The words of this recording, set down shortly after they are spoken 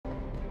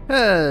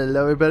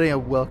Hello everybody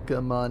and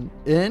welcome on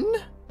in.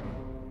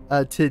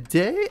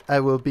 Today I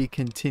will be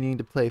continuing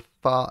to play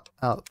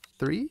Fallout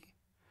 3.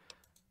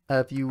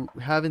 If you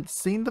haven't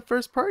seen the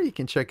first part, you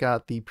can check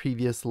out the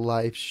previous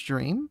live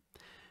stream.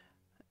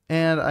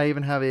 And I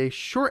even have a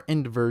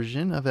shortened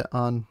version of it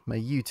on my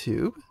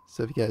YouTube.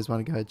 So if you guys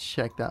want to go ahead and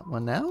check that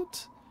one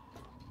out.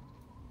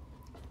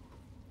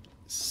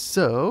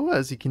 So,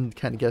 as you can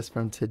kind of guess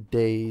from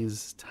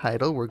today's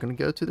title, we're going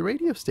to go to the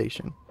radio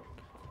station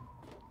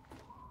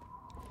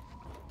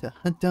to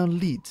hunt down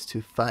leads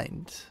to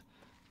find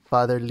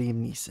Father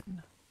Liam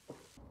Neeson.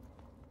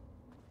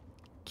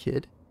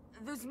 Kid?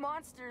 Those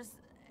monsters,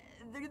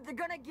 they're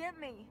gonna get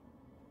me.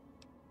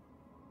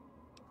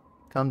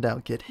 Calm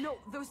down, kid. No,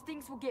 those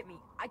things will get me.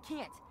 I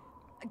can't.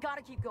 I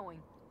gotta keep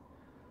going.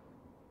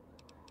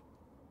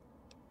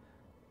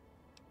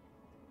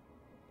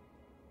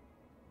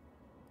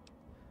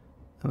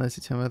 Unless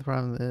you tell me what the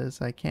problem is,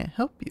 I can't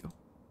help you.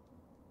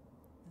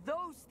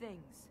 Those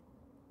things.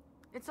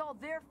 It's all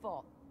their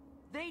fault.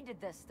 They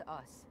did this to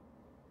us.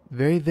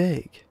 Very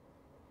vague.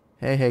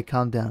 Hey,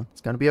 calm down.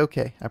 It's gonna be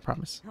okay, I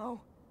promise.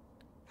 No.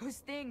 Those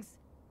things.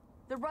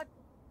 They're run.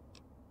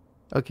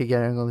 Okay,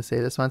 Gary, I'm gonna say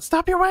this one.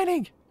 Stop your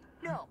whining!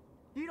 No,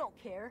 you don't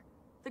care.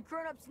 The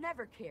grown-ups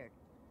never cared.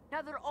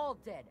 Now they're all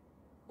dead.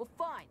 Well,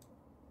 fine.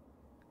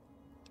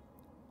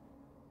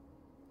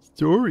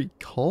 Story,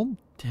 calm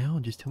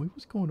down. Just tell me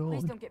what's going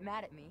Please on. don't get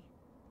mad at me.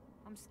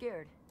 I'm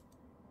scared.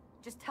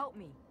 Just help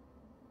me.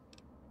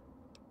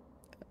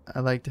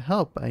 I'd like to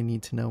help, but I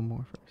need to know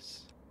more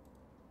first.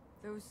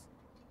 Those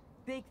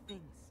big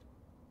things.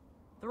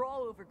 They're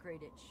all over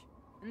Greyditch.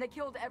 And they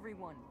killed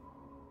everyone.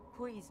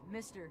 Please,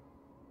 mister.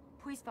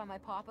 Please find my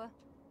papa.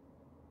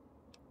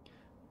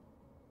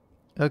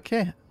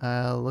 Okay,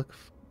 I'll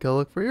go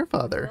look for your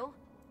father. Will?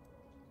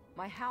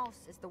 My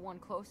house is the one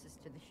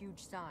closest to the huge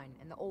sign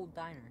and the old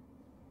diner.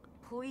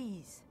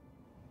 Please.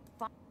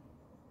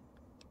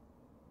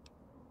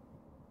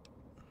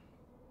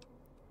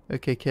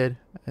 Okay, kid.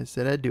 I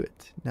said I'd do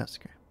it. Now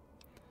scram.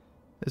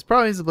 This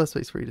probably is the best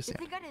place for you to You stand.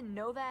 think I didn't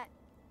know that?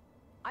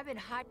 I've been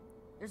hiding.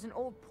 There's an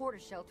old porta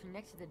shelter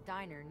next to the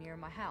diner near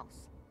my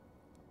house.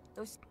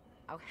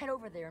 I'll head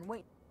over there and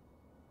wait.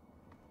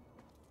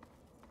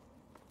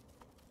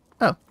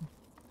 Oh.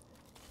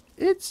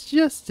 It's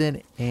just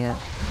an ant.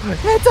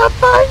 It's a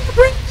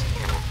fire-breathing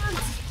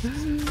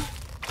ant!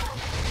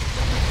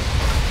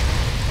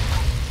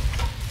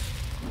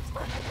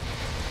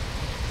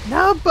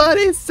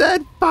 Nobody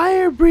said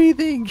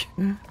fire-breathing!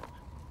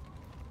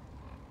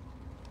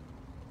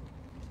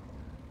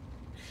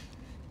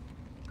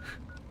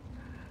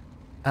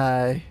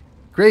 I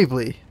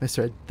gravely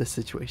misread the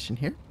situation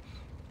here.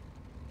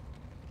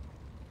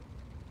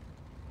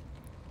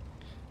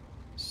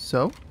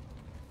 So?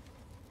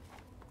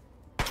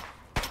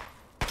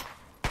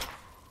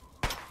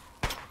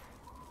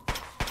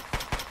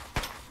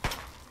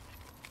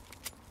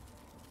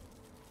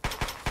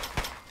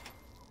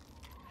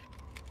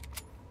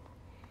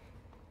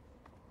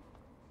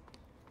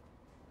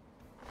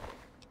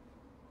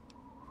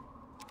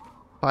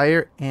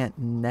 Fire ant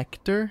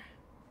nectar?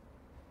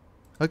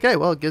 Okay,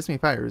 well, it gives me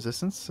fire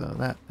resistance, so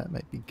that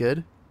might be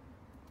good.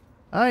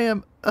 I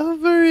am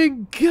over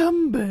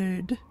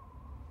encumbered.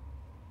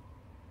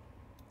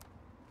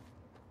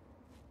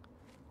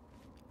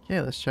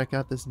 Okay, let's check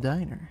out this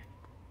diner.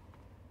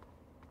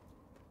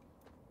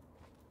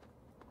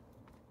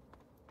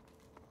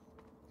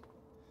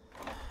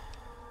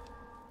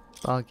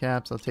 Bottle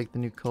caps, I'll take the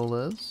new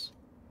colas.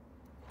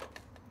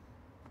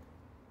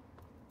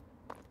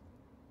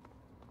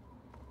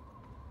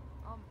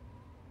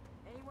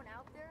 Anyone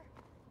out there?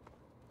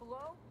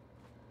 Hello?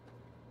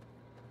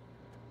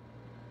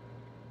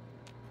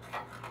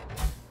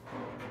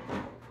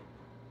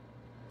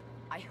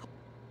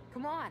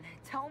 Come on,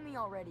 tell me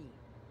already.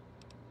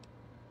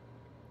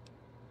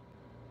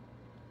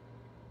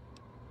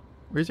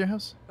 Where's your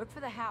house? Look for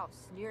the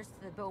house nearest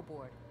to the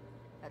billboard.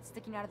 That's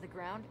sticking out of the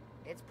ground.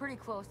 It's pretty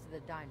close to the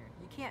diner.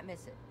 You can't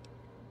miss it.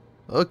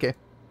 Okay.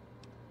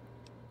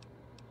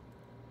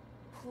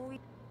 Please.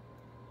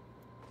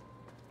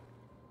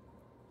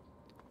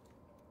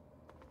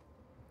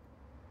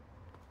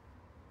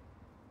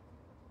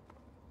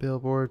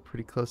 Billboard,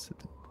 pretty close to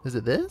is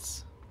it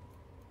this?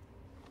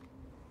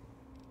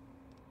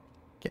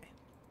 Okay.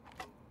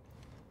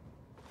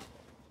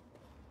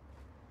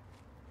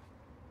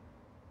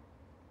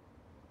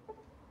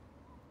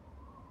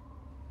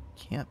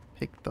 Can't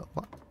pick the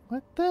lock.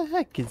 What the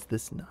heck is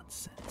this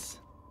nonsense?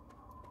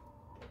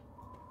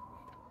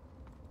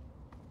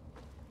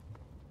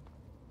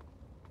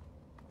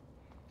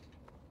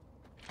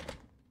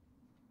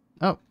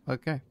 Oh,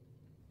 okay.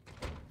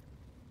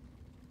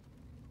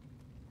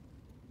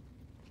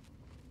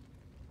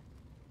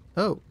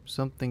 Oh,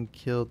 something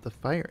killed the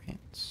fire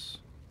ants.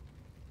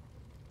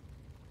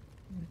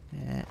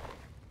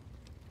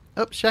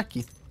 Oh,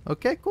 Shacky.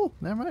 Okay, cool.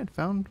 Never mind.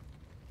 Found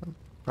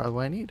probably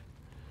what I need.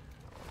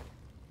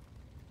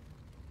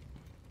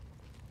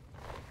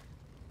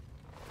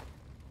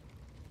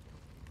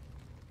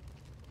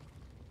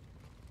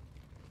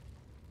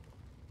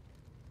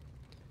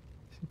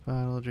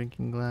 Bottle,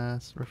 drinking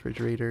glass,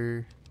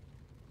 refrigerator,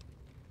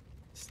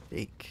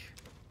 steak.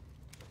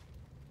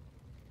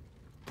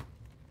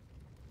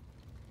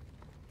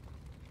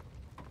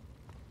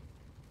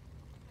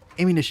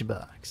 Ammunition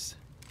box.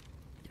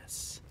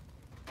 Yes.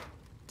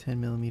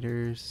 10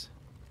 millimeters.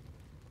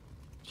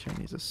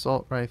 Chinese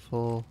assault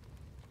rifle.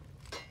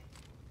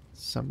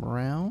 Some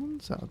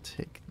rounds. I'll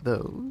take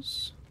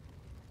those.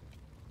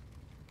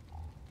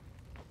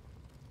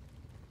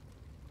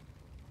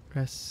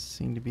 Rest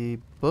seem to be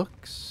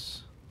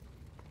books.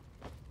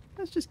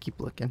 Let's just keep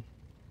looking.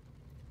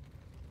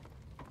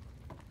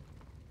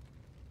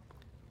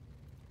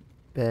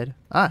 Bed.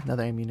 Ah,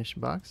 another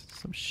ammunition box.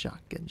 Some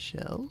shotgun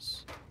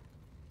shells.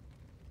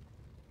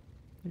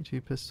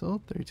 32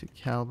 pistol, 32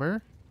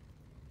 caliber.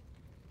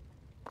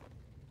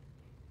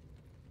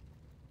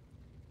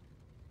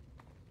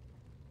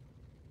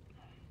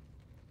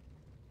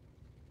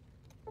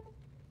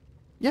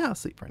 Yeah, I'll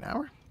sleep for an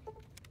hour.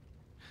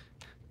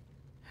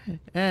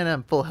 And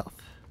I'm full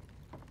health.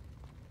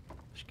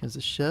 Which gives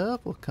a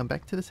shove. We'll come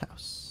back to this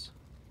house.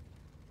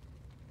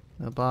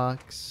 No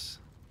box.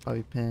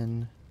 Bobby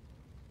pin.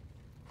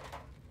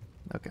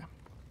 Okay.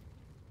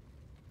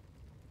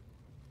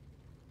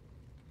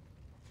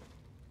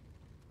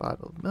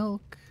 Bottle of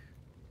milk.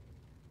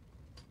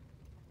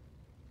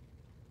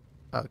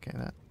 Okay,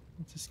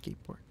 that's a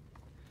skateboard.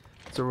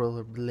 It's a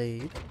roller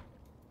blade.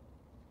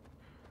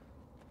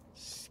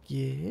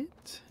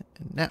 Skit.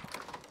 And now.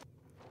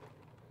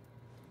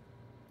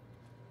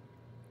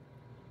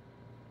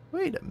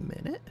 Wait a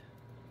minute.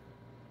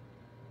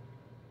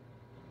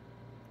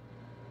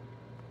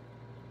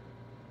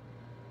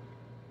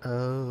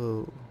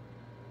 Oh.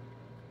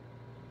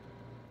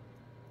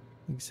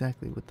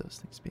 Exactly what those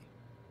things be.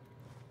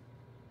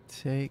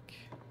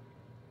 Take.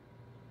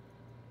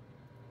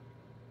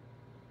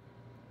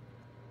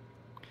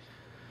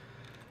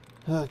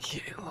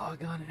 Okay,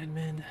 log on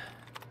admin.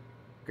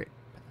 Great.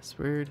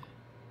 Password.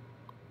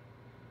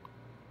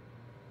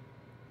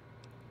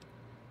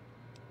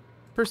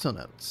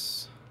 Personal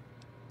notes.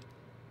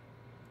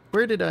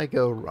 Where did I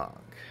go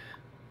wrong?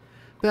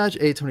 Badge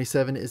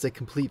A27 is a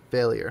complete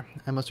failure.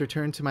 I must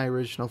return to my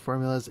original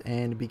formulas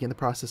and begin the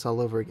process all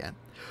over again.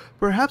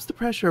 Perhaps the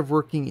pressure of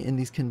working in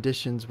these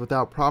conditions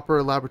without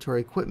proper laboratory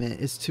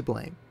equipment is to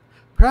blame.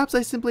 Perhaps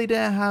I simply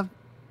didn't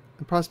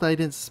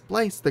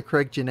splice the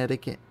correct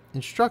genetic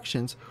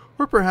instructions,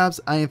 or perhaps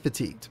I am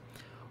fatigued.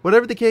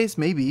 Whatever the case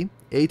may be,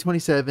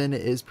 A27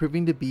 is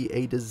proving to be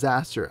a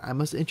disaster. I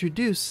must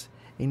introduce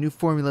a new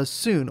formula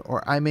soon,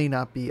 or I may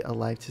not be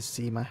alive to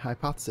see my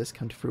hypothesis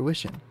come to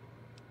fruition.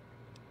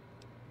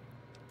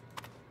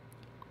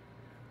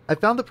 I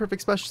found the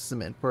perfect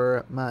specimen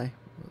for my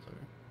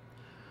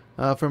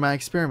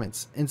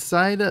experiments.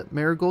 Inside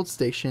Marigold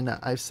Station,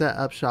 I've set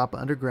up shop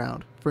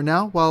underground. For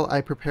now, while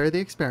I prepare the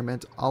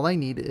experiment, all I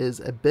need is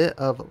a bit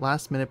of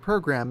last-minute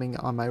programming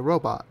on my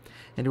robot,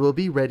 and it will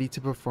be ready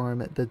to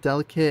perform the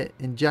delicate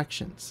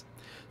injections.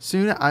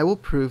 Soon, I will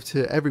prove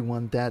to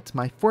everyone that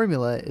my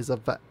formula is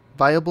a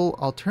viable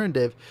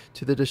alternative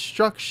to the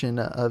destruction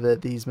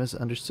of these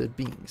misunderstood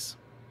beings.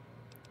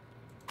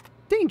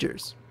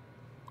 Dangers.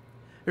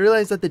 I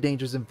realize that the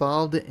dangers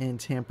involved in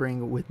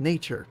tampering with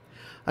nature.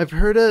 I've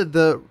heard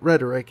the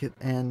rhetoric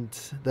and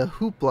the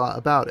hoopla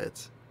about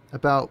it,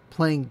 about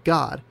playing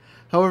God.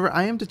 However,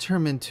 I am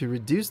determined to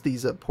reduce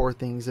these poor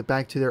things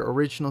back to their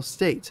original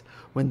state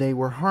when they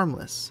were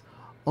harmless.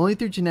 Only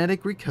through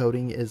genetic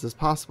recoding is this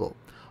possible.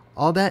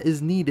 All that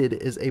is needed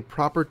is a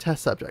proper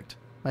test subject.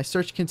 My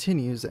search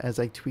continues as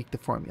I tweak the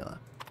formula.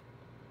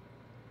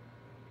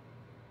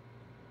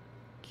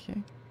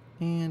 Okay,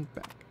 and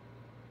back.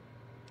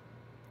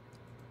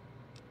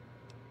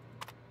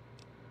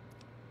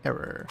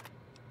 Error.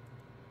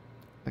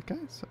 Okay,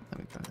 so let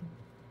me go ahead.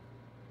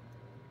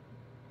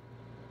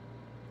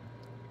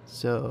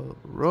 So,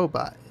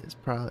 robot is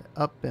probably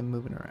up and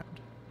moving around.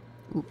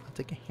 Ooh, I'll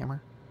take a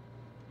hammer.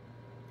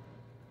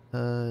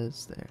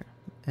 Is there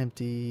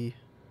empty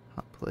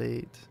hot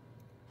plate?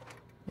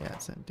 Yeah,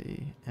 it's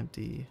empty.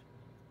 Empty.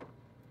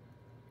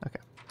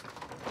 Okay.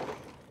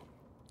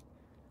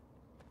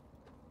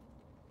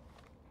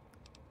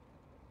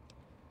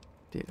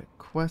 Data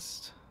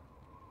quest.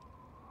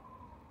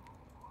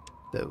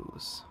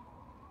 Those.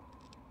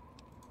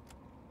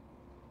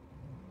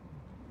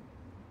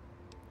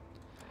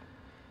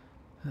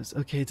 That's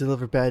okay.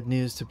 Deliver bad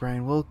news to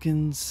Brian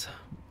Wilkes.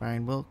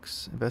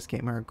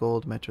 Investigate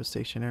Marigold Metro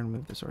Station and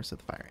remove the source of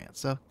the fire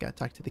ants. So, gotta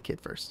talk to the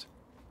kid first.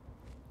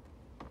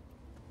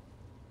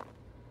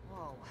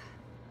 Whoa.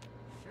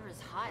 Sure is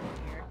hot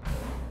in here.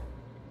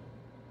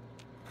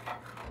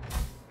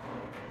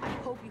 I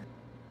hope you...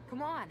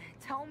 Come on,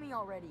 tell me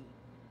already.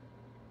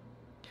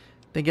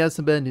 Think I have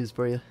some bad news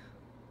for you.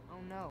 Oh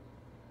no.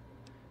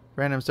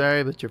 Brian, I'm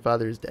sorry, but your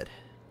father is dead.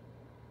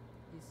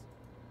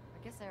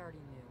 I guess I already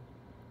knew.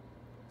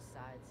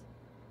 Besides,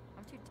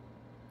 I'm too...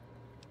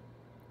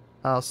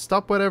 I'll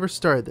stop whatever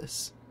started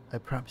this. I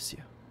promise you.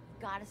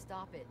 You gotta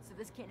stop it, so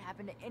this can't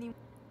happen to anyone.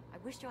 I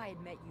wished I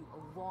had met you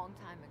a long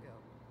time ago.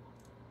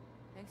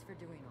 Thanks for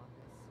doing all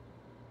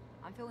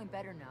this. I'm feeling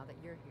better now that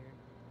you're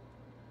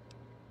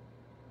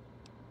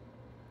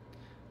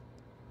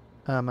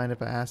here. Mind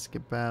if I ask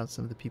about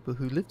some of the people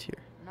who lived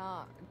here?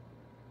 Nah,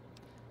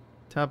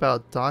 Tell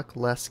about Doc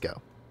Lesko.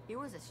 he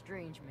was a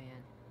strange man.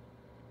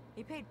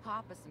 He paid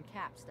Papa some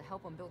caps to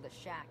help him build a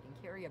shack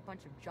and carry a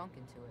bunch of junk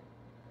into it.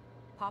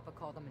 Papa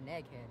called him an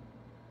egghead,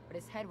 but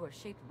his head was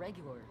shaped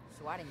regular,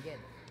 so I didn't get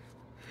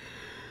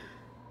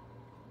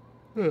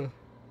it. Do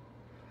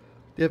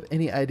you have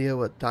any idea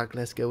what Doc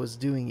Lesko was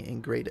doing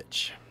in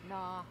Greyditch?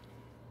 Nah,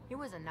 he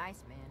was a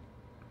nice man,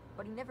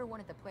 but he never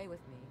wanted to play with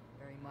me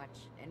very much,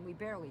 and we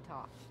barely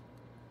talked.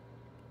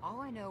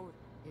 All I know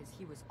is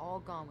he was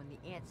all gone when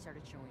the ants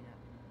started showing up.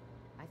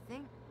 I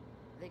think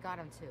they got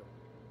him too.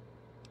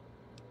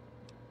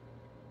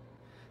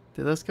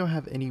 Did Lesko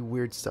have any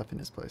weird stuff in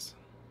his place?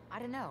 I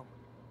don't know.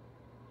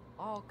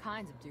 All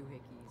kinds of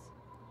doohickeys.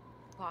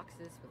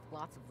 Boxes with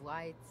lots of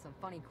lights, some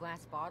funny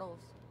glass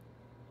bottles.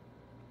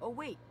 Oh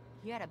wait,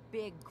 he had a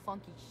big,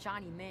 funky,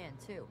 shiny man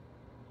too.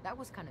 That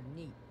was kind of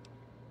neat.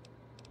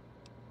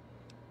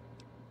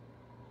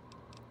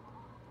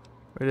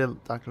 Where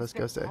did Dr. Lesko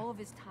Spent stay? all of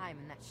his time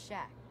in that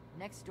shack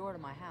next door to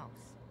my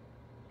house.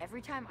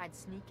 Every time I'd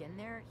sneak in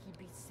there, he'd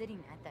be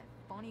sitting at that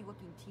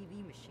funny-looking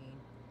TV machine.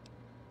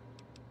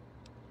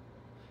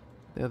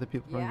 The other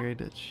people Yeah? from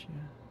Greyditch. Yeah.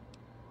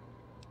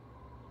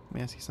 Let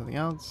me ask you something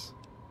else.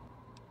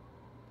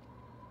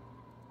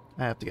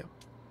 I have to go.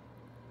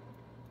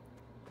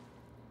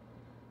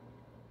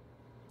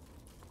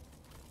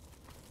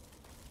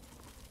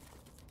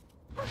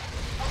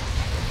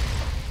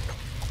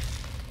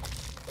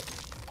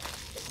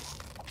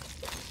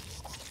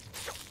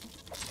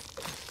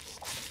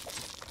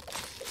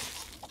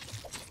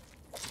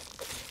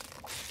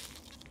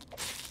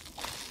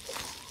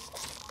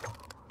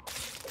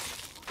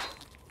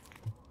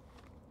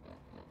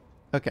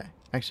 Okay,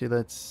 actually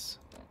let's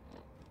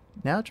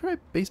now try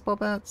baseball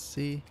bats.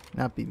 See,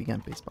 not BB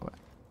gun, baseball bat.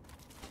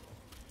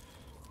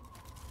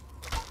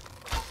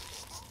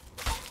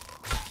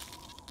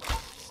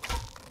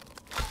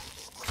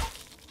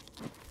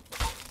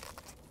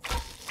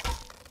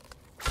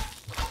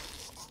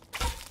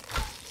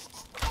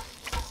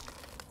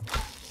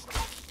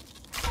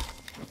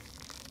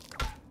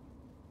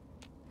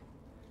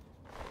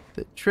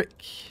 The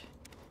trick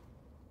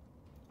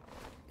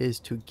is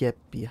to get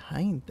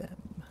behind them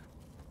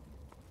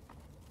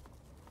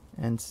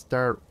and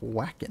start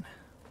whacking.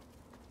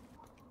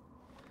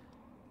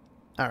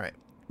 Alright,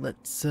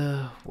 let's,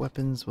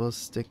 weapons, we'll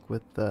stick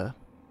with the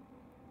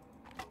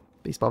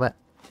baseball bat.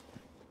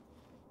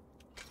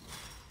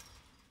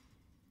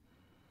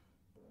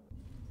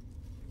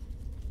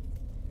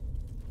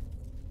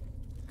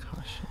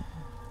 Caution.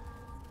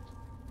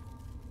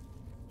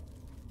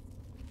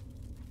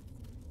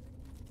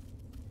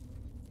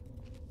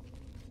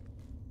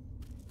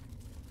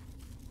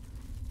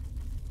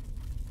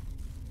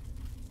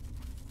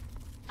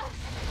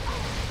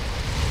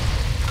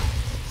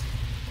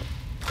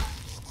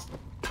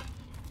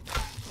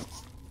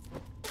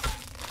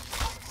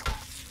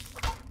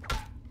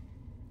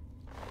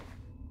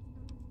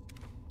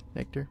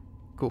 Nectar.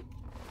 Cool.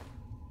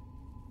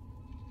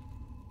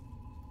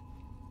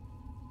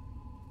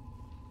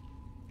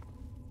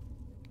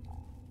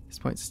 This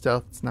point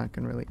stealth is not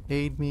going to really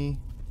aid me.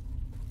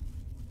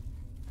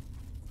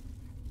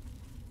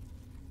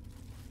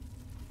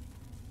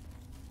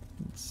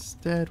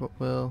 Instead, what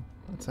will?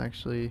 Let's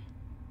actually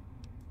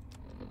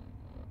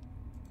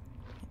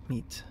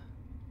meat.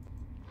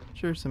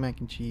 Sure, some mac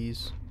and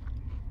cheese.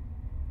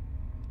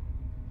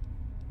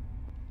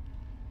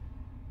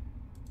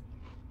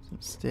 Some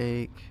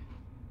steak.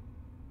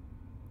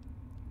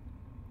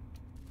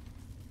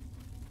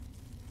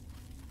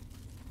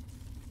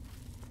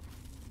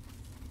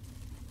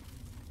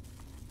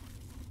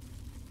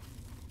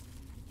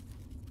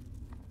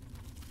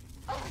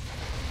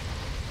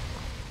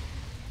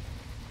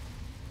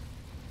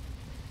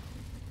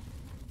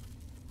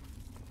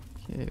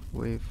 Okay,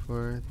 wait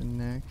for the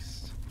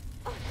next.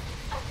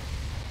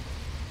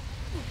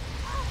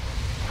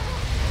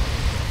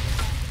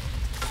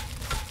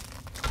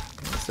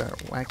 Start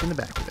whacking the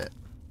back of it.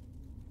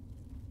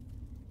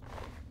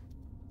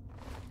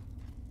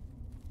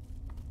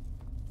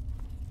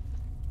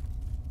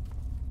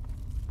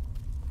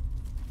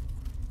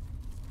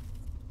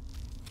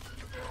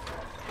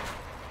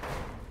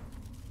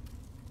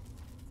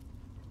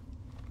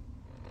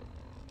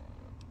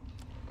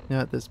 Now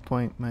at this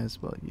point, might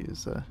as well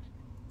use a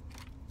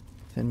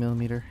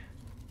 10mm.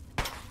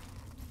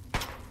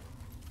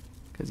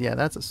 Because, yeah,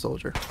 that's a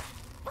soldier.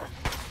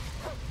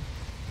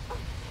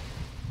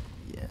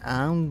 Yeah,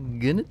 I'm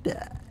gonna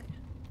die.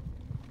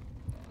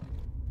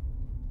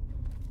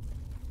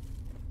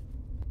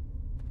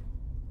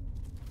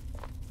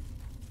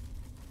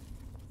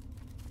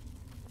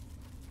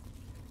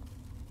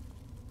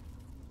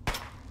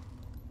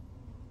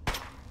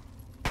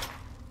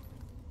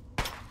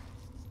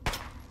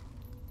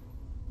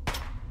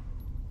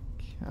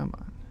 Come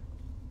on.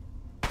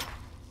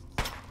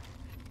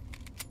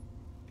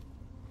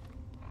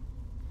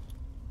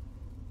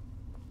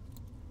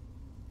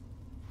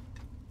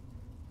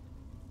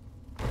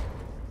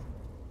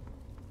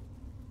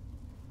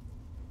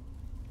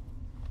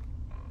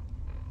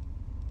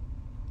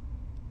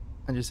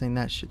 I'm just saying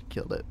that should have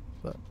killed it,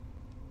 but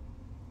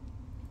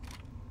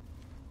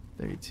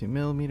 32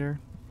 millimeter.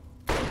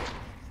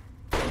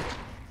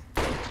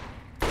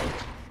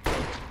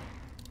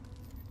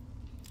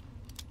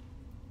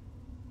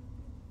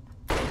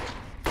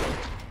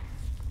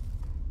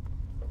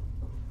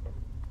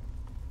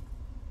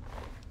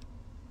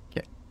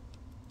 Okay.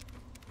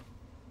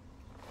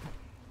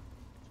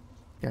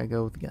 Gotta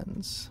go with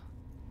guns.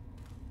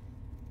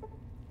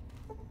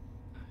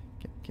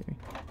 Okay.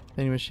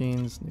 Vending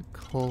machines,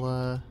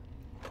 Nucola.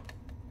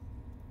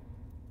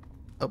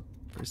 Oh,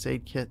 first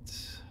aid kit.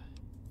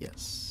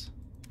 Yes.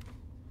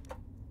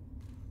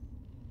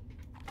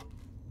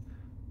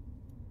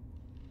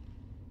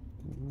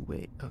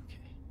 Wait, okay.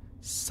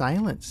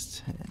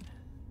 Silence 10.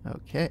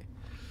 Okay.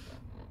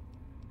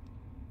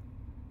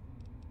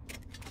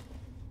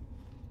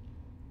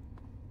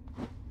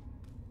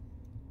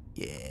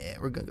 Yeah,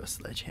 we're gonna go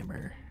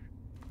sledgehammer.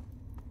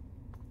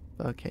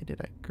 Okay,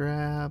 did I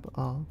grab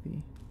all the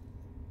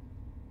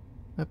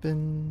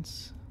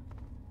weapons?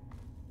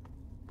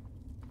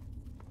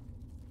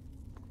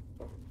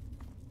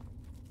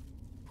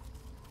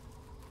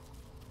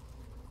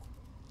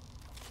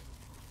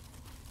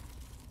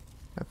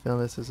 I feel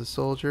this as a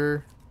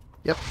soldier.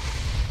 Yep.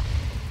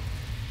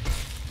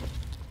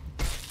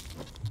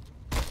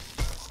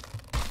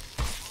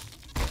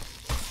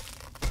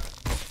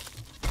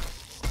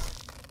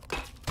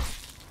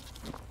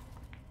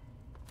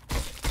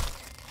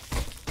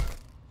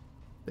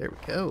 There we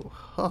go.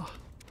 Oh.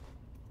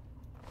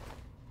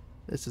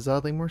 This is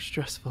oddly more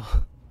stressful.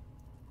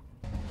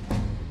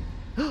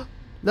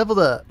 Leveled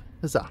up.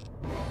 Huzzah.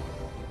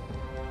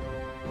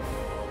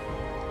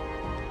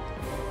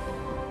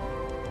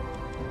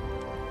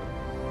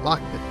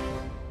 Lockpick.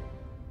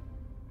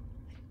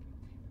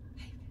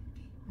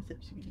 What's up,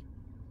 sweetie?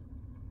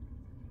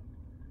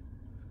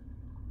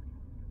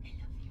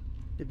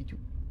 Love you too.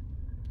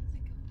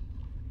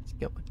 It's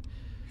going.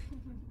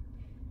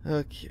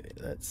 Okay,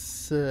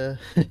 that's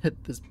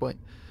at this point.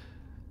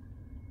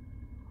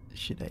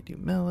 Should I do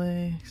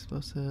melee,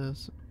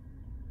 explosives?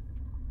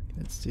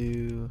 Let's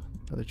do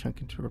another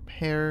chunk into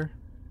repair.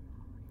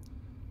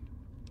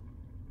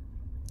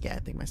 Yeah, I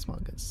think my small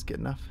guns is good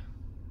enough.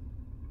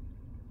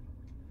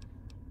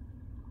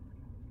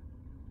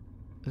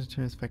 Does it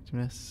turn its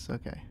effectiveness?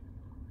 Okay.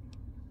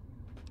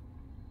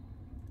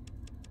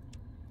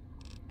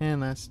 And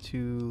let's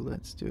do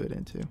it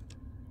into.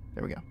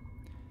 There we go.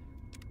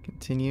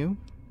 Continue.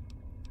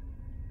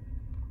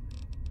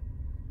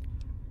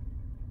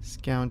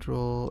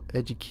 Scoundrel,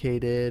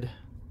 educated.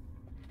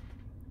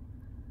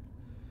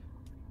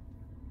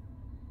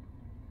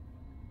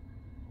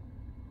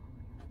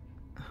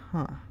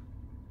 Huh.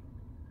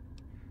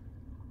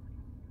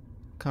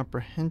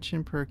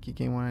 Comprehension perk, you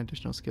gain 1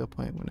 additional skill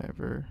point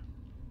whenever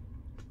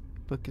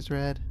book is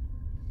read.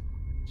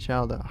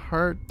 Child at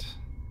heart.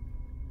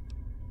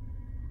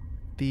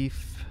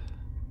 Thief.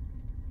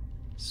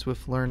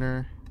 Swift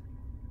learner.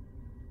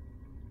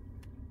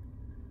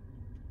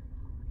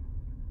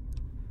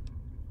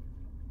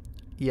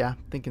 Yeah,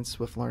 thinking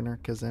Swift Learner,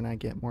 because then I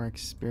get more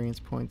experience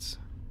points.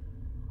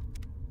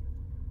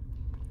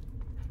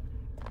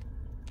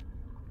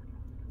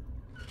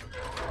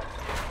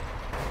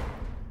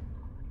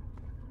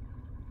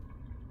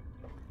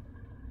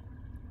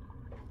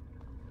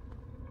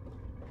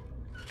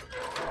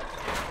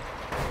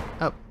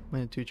 Oh,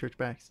 went into church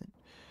by accident.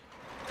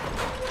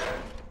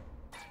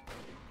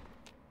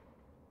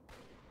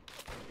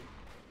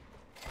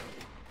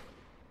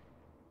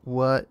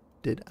 What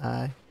did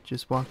I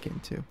just walk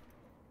into?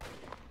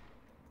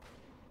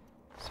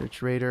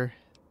 Search Raider.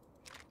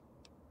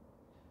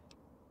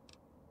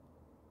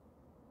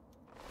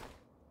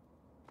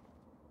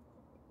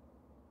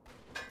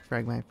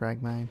 Frag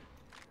mine.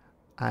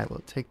 I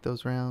will take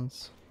those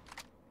rounds.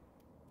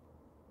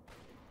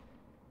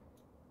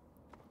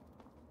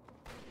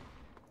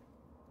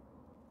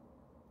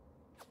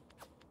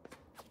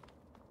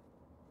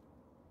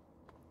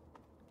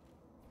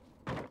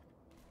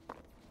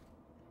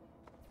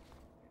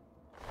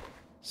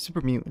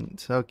 Super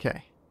mutant.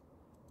 Okay.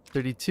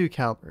 32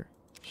 caliber.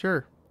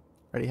 Sure.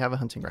 Already have a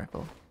hunting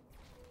rifle.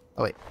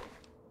 Oh, wait.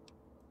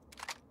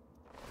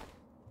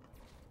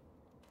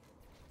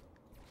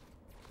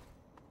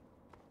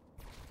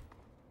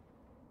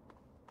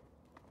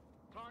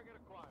 Target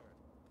acquired.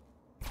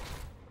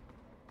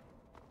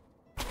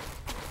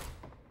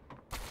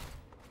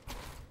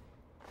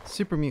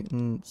 Super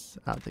mutants.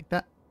 I'll take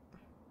that.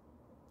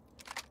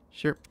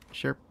 Sure.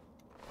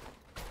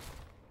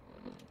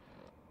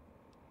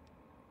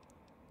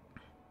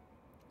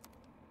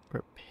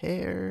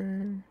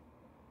 Repair.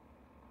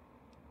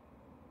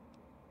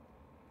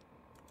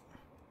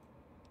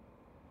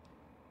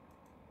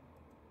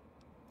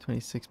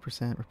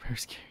 %26% repair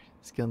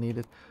skill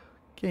needed.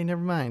 Okay,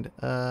 never mind.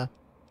 So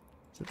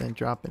then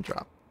drop and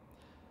drop.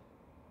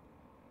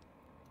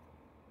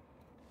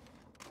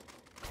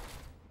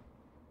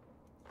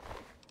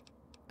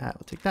 I'll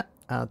take that.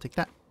 I'll take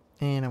that.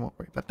 And I won't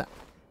worry about that.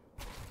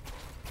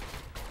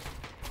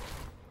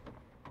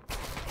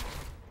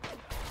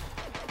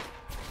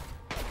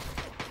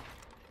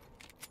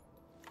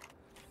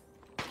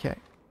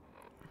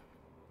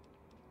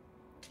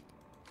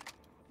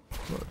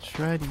 We'll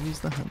try to use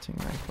the hunting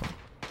rifle.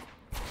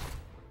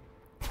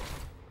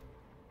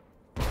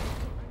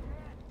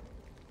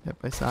 Yep,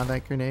 I saw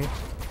that grenade.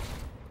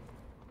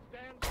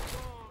 Stand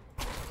strong.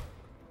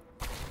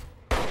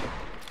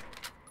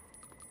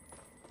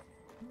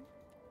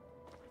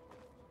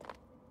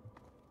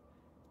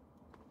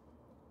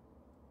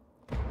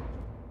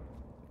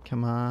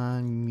 Come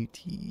on,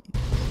 muties.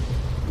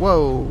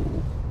 Whoa!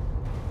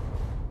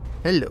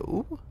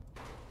 Hello?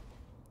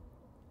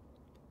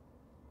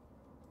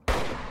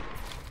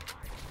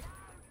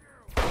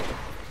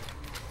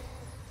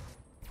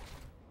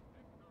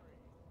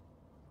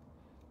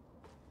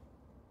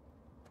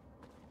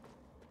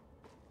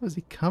 What was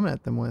he coming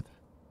at them with?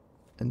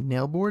 A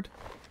nail board?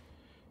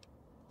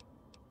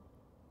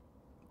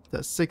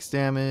 Does 6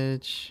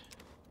 damage.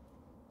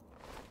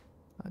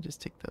 I'll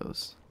just take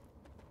those.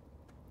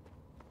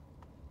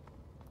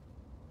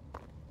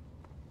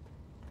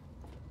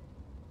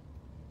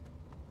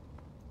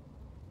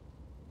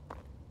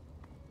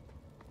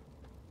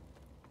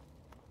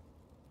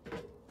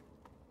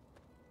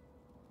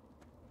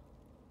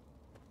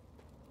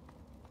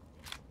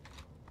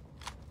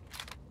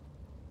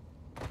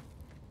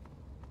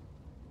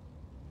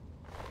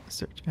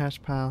 Search ash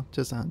pile,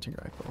 just a hunting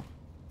rifle.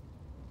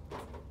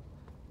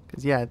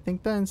 Because, yeah, I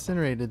think that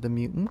incinerated the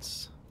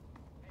mutants.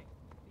 Hey,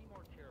 be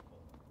more careful.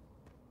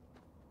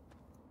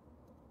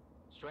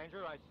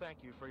 Stranger, I thank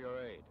you for your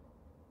aid.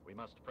 We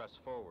must press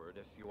forward.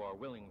 If you are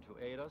willing to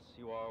aid us,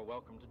 you are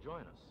welcome to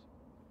join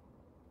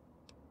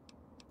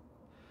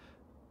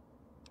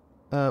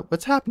us.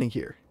 What's happening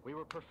here? We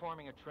were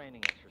performing a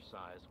training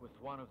exercise with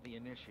one of the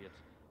initiates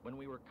when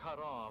we were cut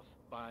off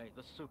by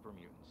the super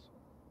mutants.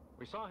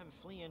 We saw him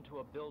flee into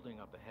a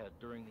building up ahead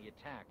during the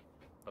attack,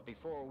 but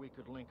before we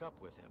could link up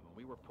with him,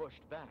 we were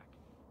pushed back.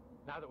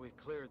 Now that we've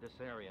cleared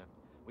this area,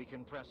 we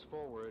can press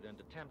forward and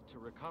attempt to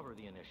recover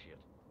the initiate.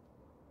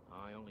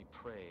 I only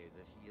pray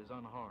that he is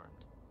unharmed.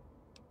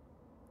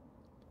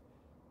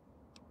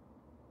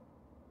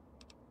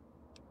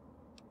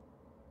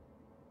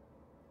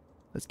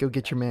 Let's go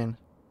get your man.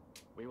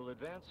 We will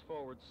advance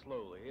forward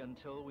slowly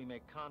until we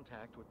make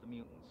contact with the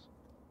mutants.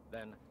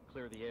 Then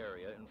clear the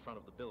area in front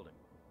of the building.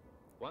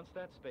 Once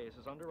that space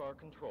is under our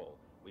control,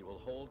 we will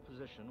hold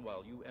position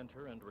while you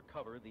enter and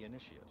recover the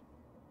initiate.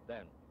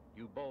 Then,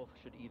 you both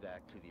should evac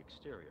to the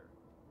exterior.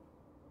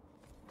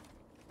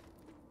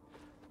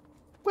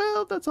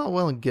 Well, that's all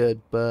well and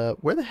good, but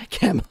where the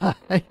heck am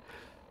I?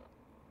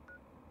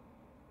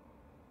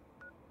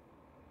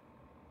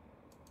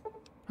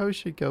 Probably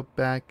should go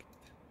back.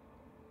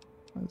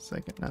 1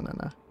 second.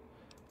 No.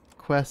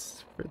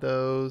 Quest for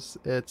those.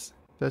 It's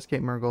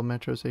investigate Murgle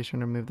Metro Station,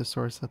 remove the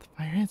source of the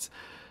fire ants.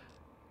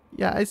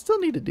 Yeah, I still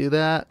need to do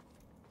that.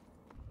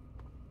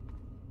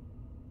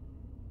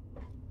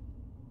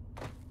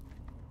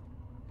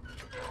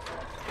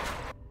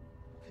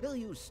 Well,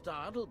 you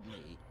startled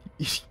me.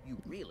 You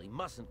really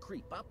mustn't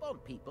creep up on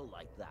people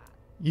like that.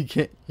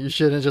 You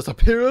shouldn't just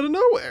appear out of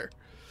nowhere.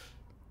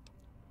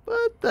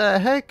 What the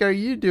heck are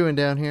you doing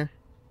down here?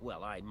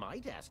 Well, I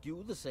might ask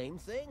you the same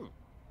thing.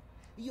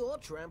 You're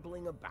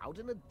trampling about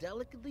in a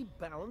delicately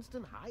balanced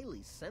and highly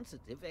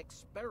sensitive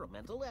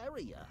experimental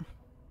area.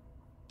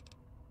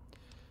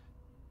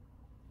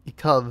 You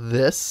call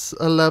this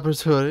a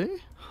laboratory?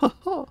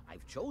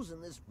 I've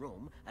chosen this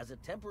room as a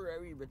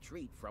temporary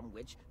retreat from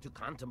which to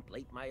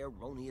contemplate my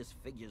erroneous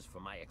figures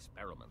for my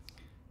experiments.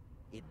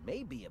 It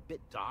may be a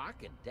bit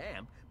dark and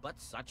damp,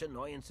 but such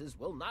annoyances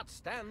will not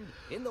stand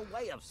in the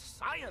way of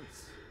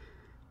science.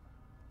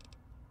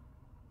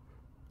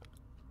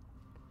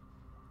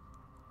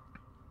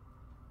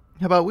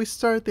 How about we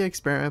start the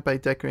experiment by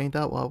decorating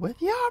that wall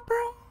with your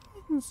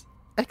brains?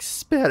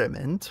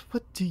 Experiment?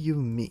 What do you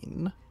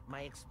mean?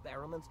 My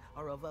experiments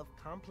are of a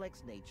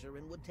complex nature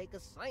and would take a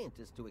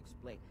scientist to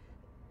explain.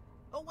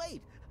 Oh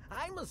wait,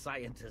 I'm a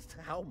scientist.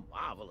 How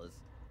marvelous.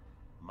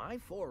 My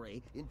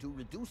foray into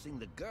reducing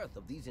the girth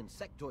of these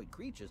insectoid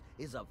creatures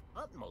is of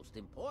utmost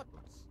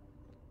importance.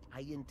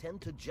 I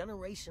intend to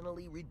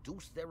generationally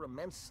reduce their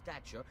immense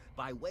stature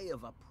by way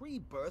of a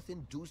pre-birth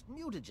induced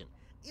mutagen.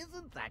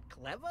 Isn't that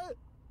clever?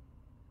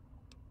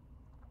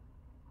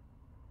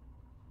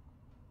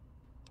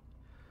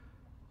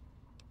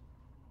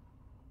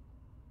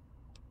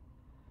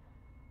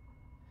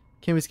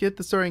 Can we skip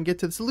the story and get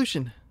to the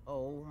solution?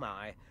 Oh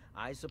my,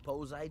 I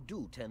suppose I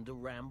do tend to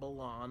ramble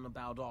on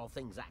about all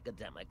things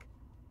academic.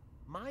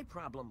 My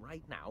problem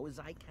right now is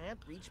I can't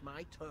reach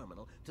my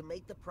terminal to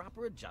make the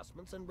proper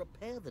adjustments and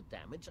repair the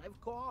damage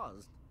I've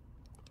caused.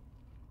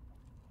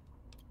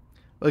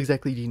 What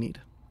exactly do you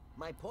need?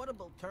 My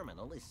portable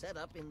terminal is set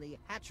up in the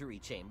hatchery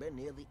chamber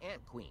near the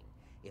Ant Queen.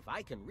 If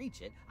I can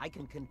reach it, I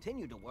can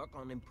continue to work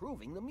on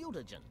improving the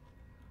mutagen.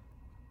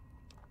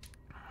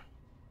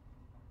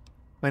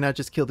 Why not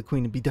just kill the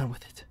queen and be done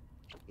with it?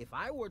 If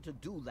I were to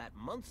do that,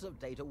 months of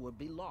data would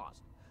be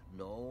lost.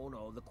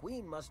 No, the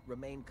queen must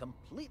remain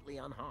completely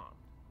unharmed.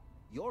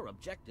 Your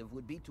objective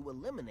would be to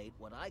eliminate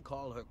what I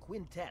call her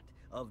quintet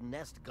of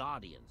nest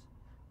guardians.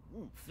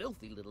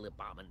 Filthy little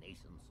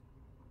abominations.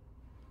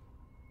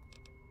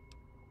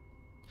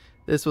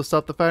 This will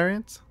stop the fire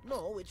ants?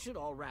 No, it should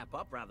all wrap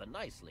up rather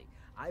nicely.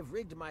 I've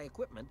rigged my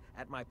equipment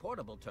at my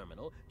portable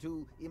terminal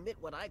to emit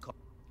what I call...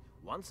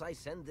 Once I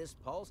send this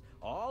pulse,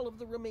 all of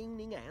the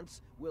remaining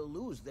ants will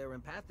lose their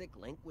empathic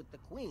link with the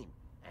queen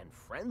and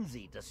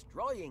frenzy,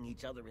 destroying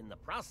each other in the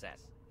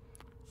process.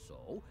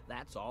 So,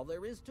 that's all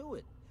there is to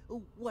it.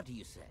 What do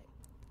you say?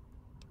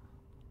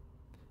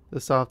 To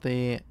stop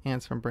the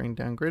ants from bringing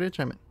down Great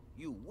Achievement.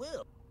 You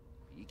will.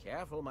 Be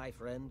careful, my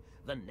friend.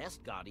 The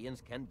nest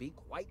guardians can be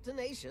quite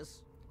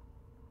tenacious.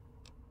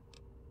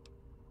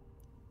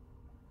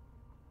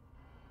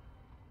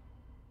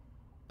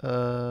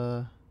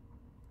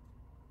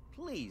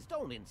 Please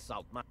don't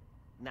insult my...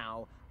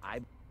 Now, I...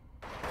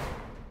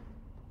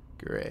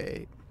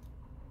 Great.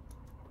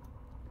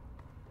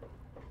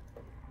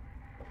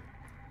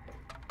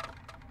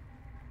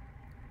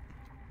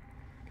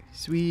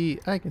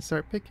 Sweet. I can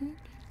start picking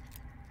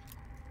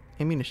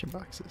ammunition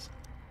boxes.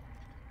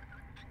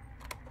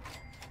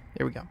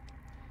 There we go.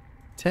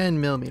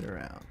 10mm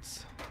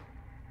rounds.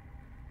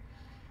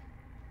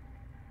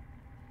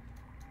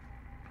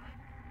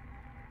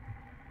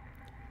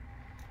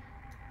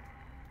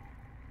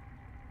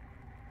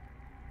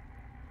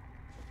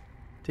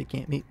 Take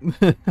ant meat.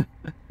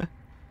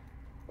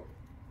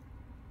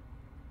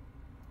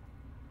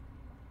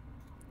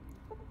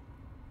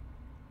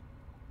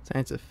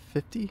 Science of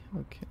 50?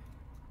 Okay.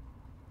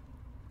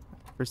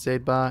 First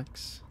aid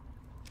box.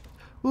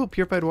 Ooh,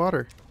 purified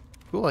water.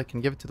 Cool, I can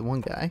give it to the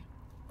one guy.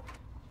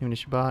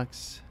 Ammunition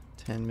box.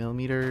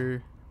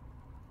 10mm.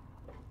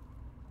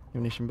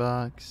 Ammunition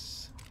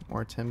box.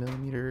 More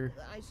 10mm.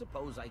 I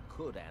suppose I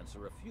could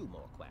answer a few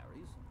more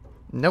queries.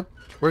 Nope,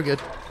 we're good.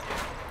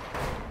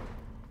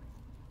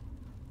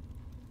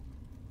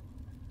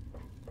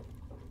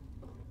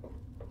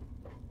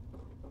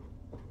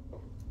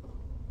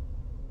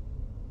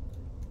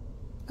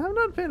 I'm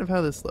not a fan of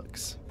how this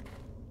looks.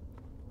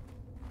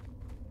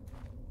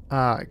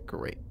 Ah,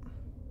 great.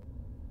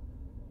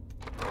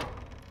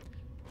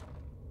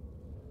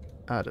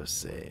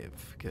 Autosave,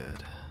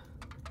 good.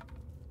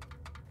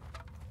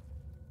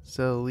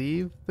 So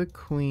leave the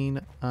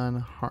queen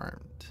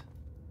unharmed.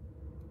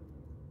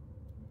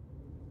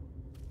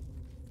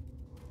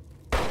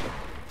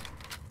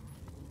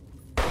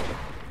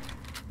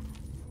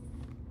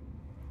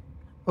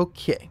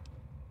 Okay.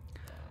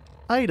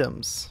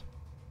 Items.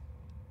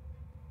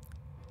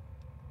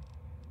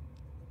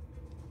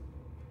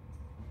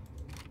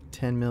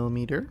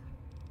 $10mm.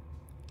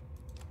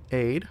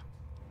 Aid.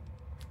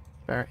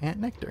 Fire ant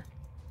nectar.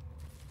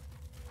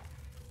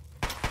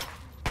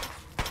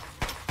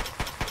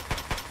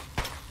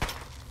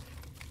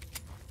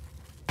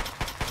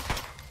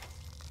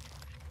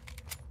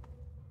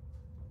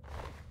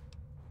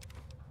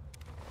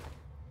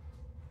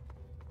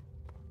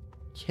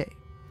 Okay.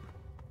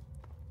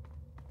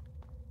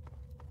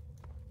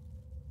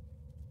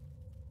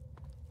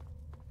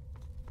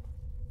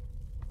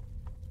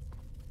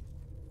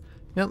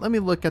 Now let me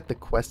look at the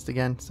quest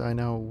again so I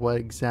know what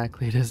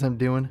exactly it is I'm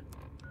doing.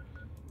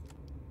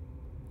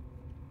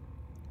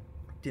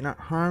 Do not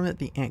harm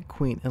the Ant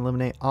Queen.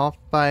 Eliminate all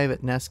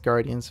 5 nest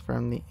guardians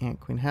from the Ant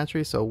Queen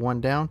hatchery. So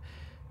 1 down.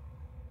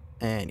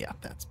 And yeah,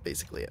 that's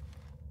basically it.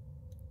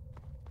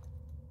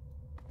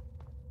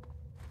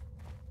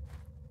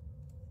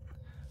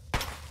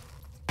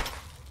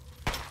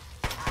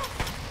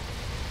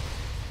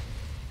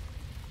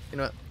 You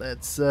know what?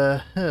 Let's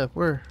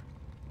where?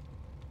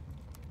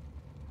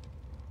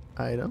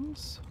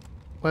 Items,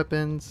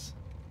 weapons.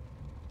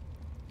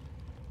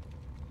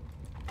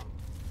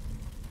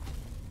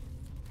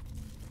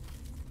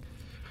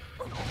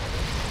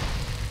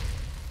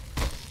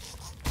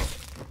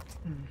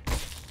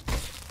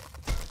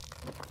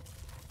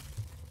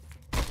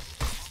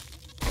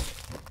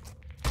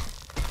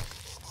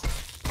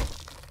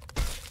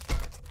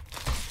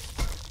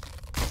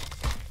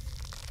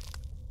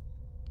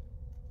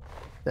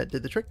 That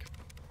did the trick.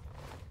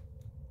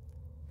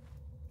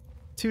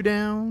 2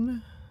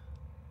 down.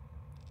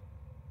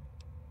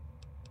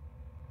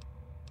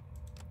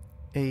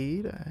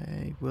 Aid.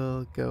 I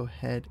will go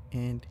ahead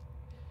and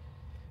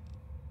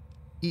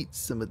eat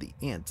some of the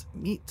ant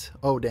meat.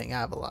 Oh dang, I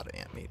have a lot of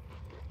ant meat.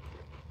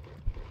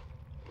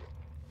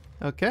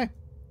 Okay.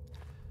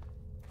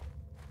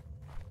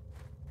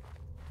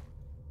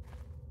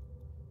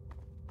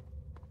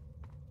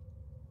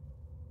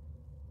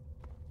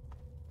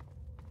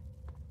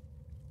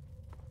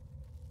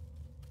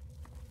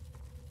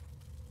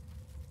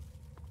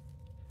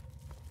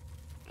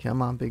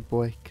 Come on, big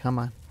boy. Come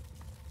on.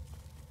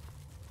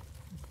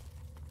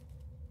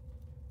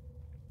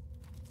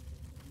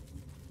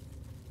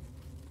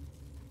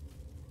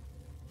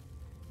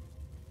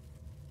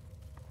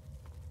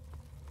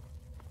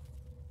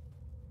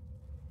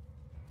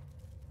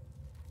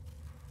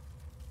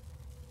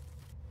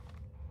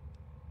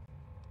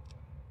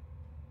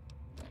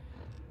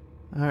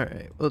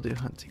 Alright, we'll do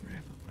hunting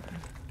rifle.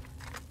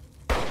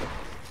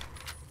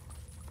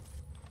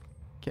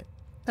 Okay,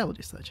 that will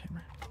do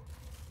sledgehammer.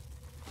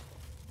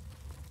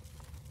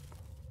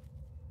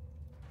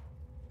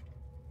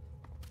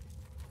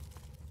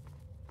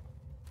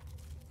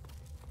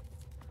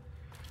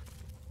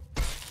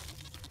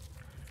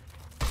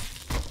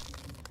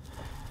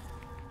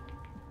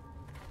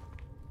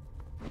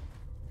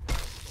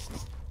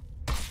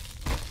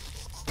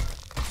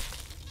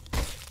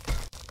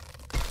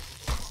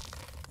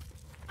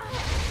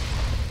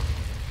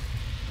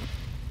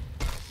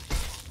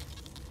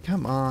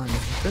 come on.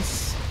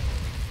 This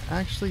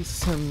actually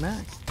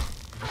smacks.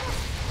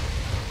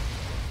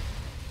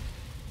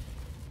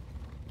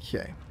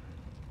 Okay.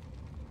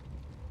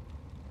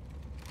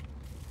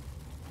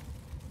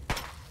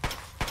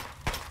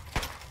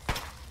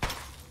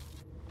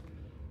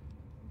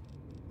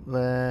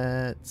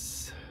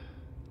 Let's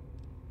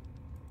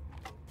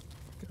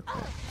go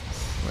back to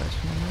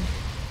sledgehammer.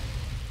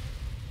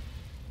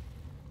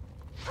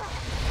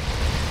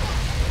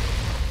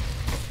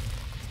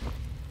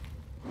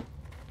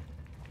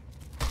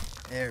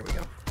 There we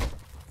go.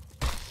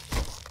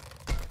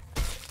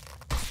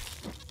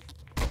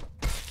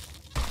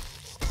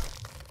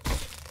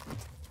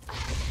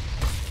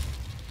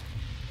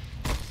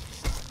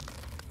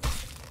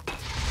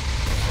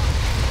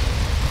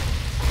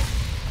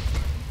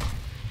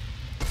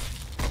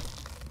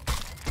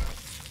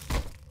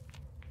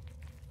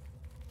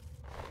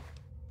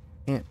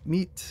 Ant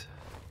meat.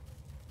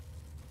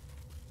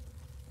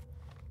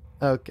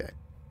 Okay.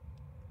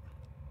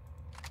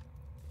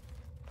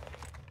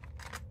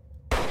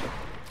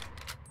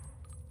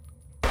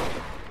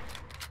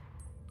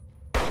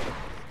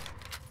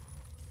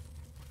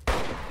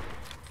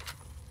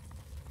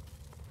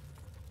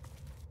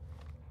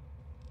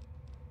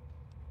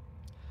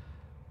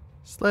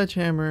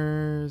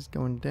 Sledgehammer's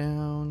going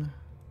down.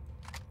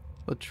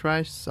 We'll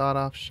try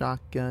sawed-off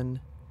shotgun,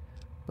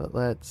 but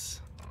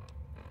let's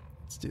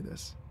do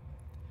this.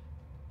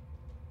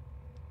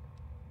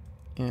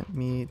 Ant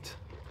meat.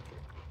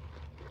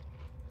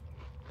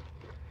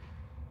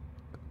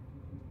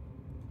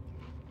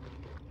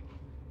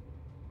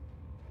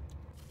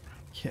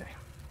 Okay.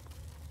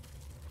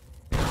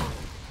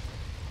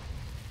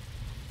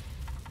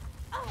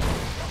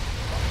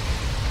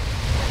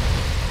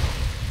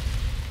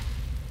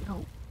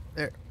 No,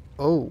 there.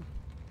 Oh.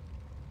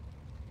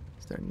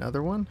 Is there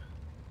another one?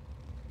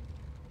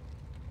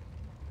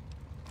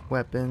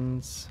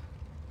 Weapons.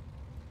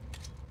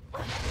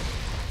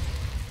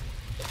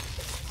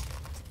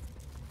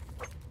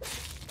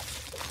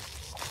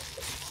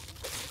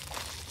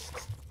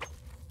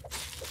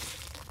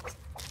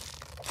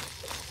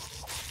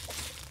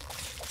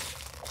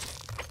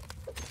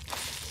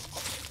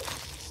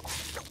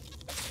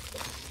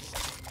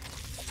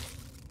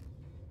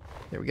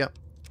 There we go.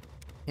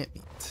 Ant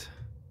meat.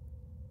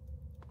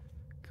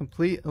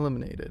 Complete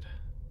eliminated.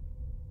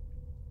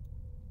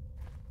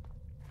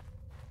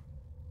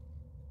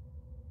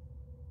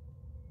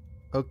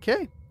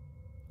 Okay.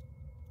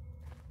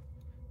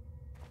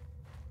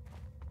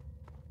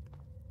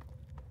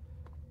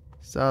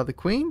 Saw the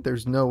queen.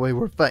 There's no way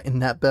we're fighting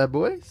that bad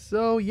boy.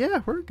 So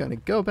yeah, we're gonna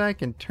go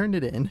back and turn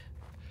it in.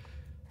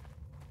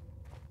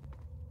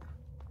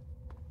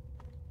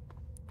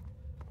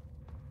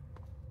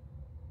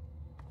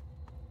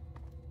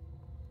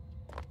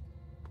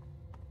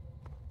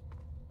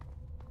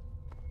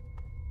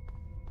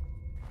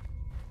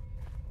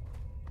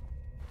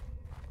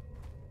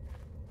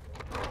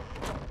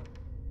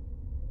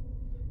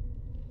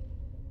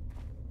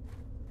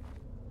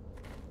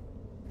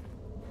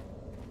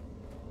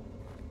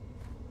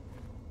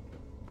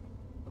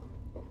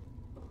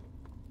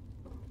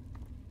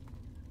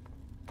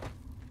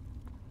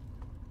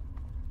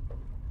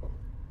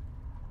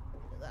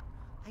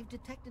 I've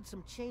detected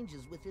some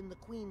changes within the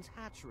Queen's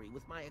hatchery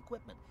with my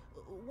equipment.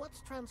 What's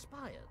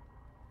transpired?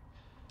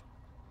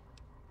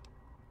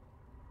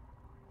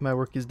 My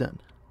work is done.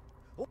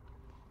 Oh.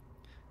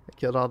 I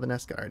killed all the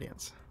nest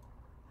guardians.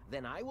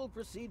 Then I will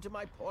proceed to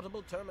my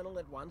portable terminal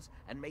at once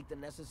and make the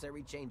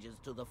necessary changes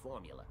to the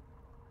formula.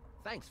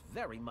 Thanks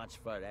very much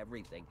for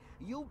everything.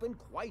 You've been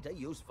quite a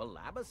useful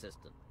lab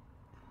assistant.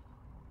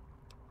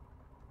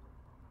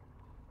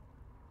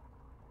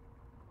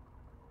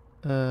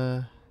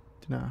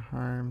 Do not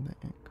harm the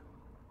ankle.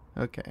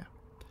 Okay.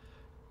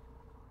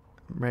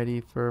 I'm ready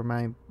for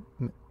my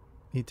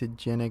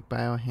mutagenic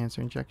bioenhancer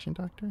injection,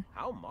 Doctor.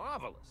 How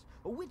marvelous!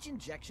 Which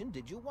injection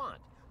did you want?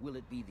 Will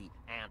it be the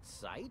ant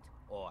sight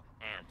or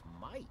ant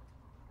might?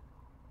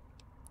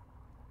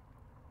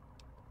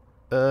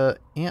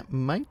 Ant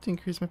might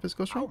increase my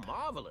physical How strength.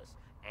 marvelous!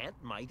 Ant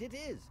might it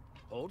is.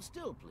 Hold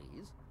still,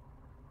 please.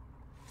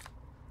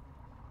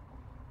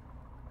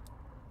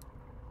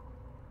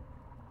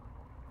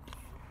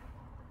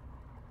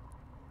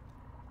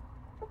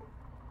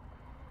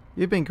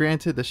 You've been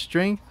granted the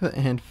strength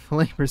and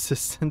flame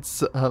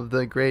resistance of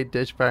the Great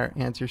Ditchfire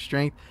Ants. Your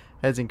strength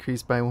has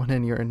increased by 1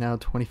 and you are now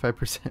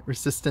 25%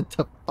 resistant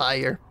to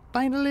fire.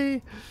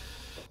 Finally!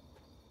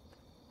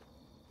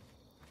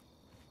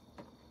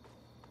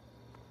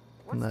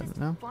 What's Let this it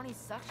know. funny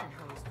suction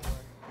hose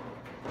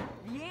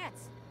for? The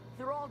ants!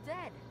 They're all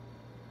dead!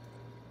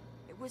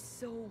 It was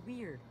so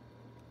weird.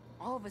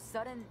 All of a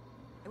sudden,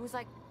 it was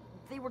like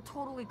they were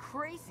totally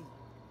crazy.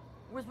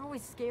 It was really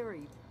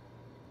scary.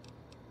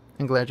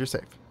 I'm glad you're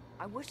safe.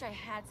 I wish I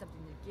had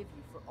something to give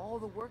you for all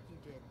the work you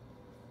did,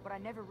 but I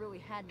never really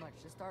had much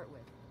to start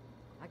with.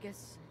 I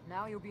guess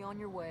now you'll be on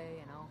your way,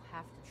 and I'll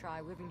have to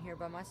try living here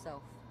by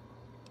myself.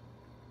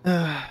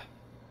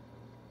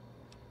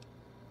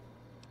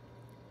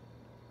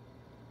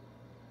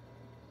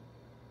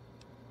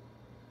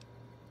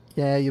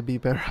 Yeah, you'll be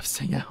better off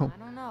staying at home. I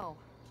don't know.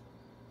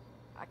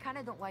 I kind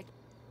of don't like it.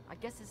 I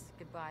guess this is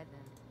goodbye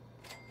then.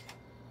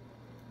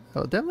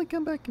 I'll definitely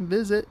come back and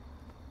visit.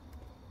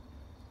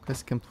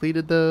 Quest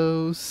completed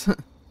those.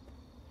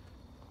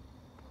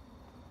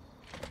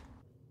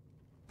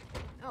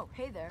 Oh,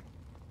 hey there.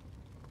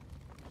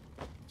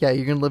 Yeah,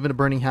 you're gonna live in a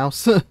burning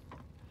house.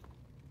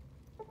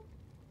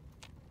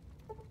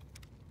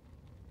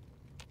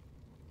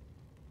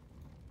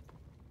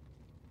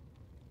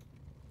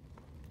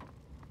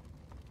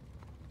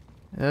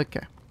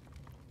 Okay.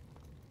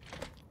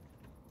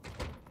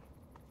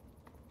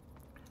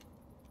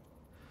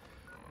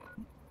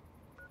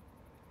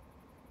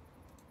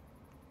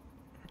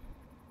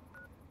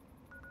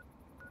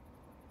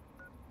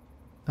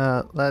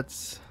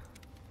 Let's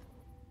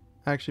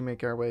actually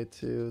make our way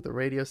to the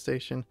radio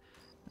station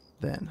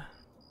then.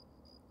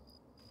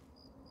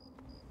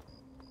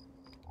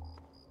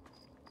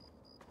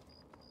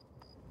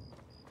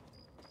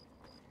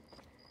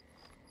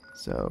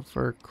 So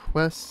for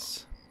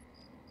quests,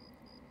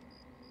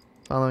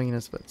 following in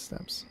his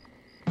footsteps.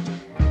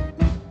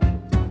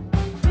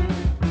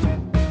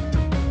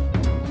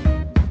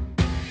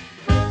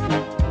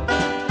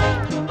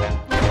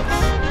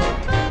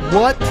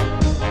 What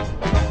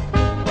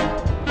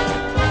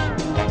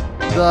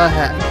the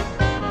heck?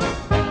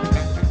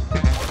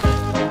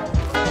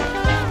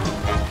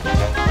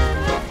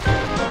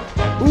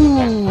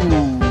 Ooh,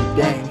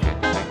 dang.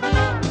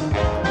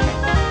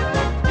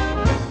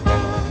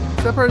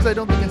 Except for I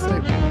don't think it's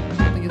safe. I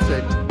don't think it's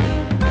safe.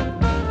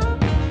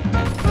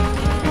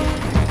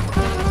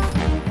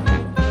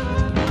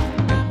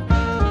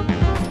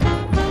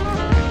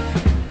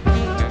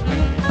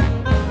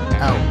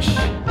 Ouch.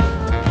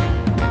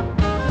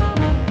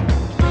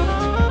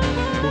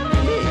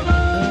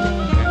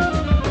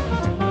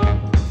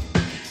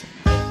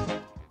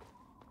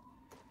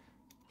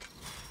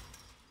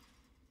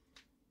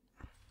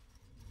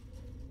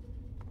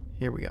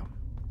 Here we go.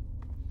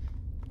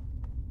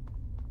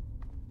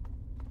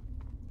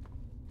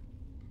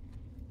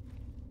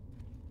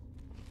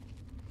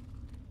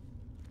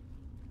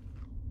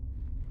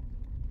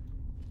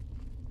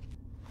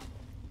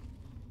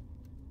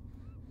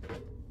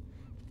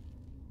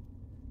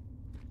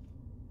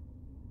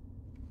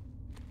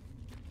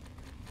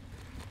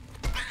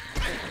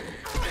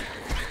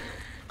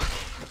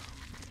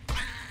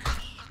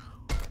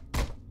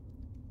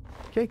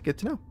 Okay, good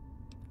to know.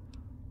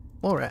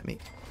 More rat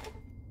meat.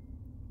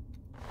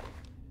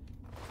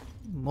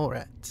 More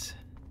rat.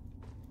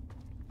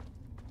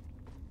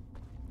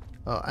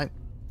 Oh,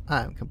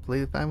 I'm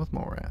completely fine with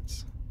more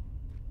rats.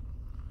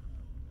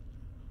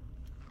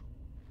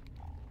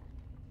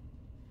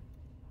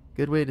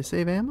 Good way to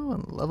save ammo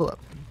and level up.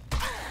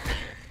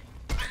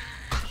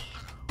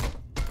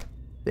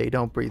 They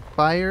don't breathe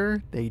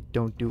fire. They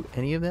don't do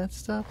any of that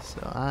stuff,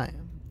 so I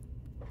am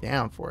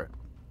down for it.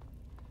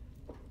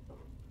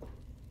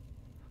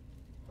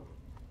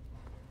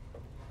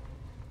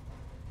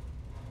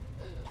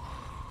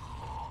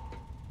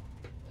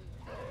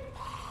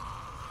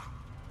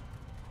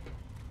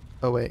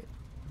 Oh wait,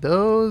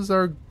 those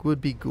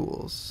would be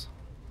ghouls.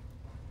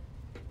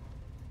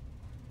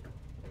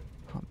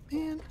 Oh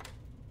man.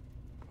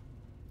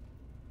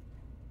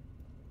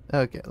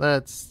 Okay,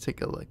 let's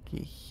take a look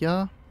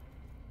here.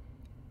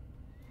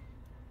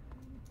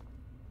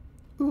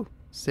 Ooh,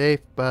 safe,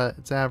 but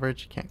it's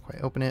average. Can't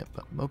quite open it,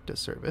 but Mokta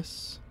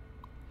service.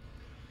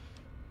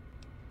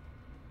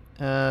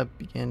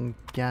 Begin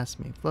gas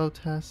main flow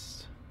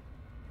test.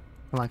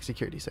 Unlock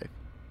security safe.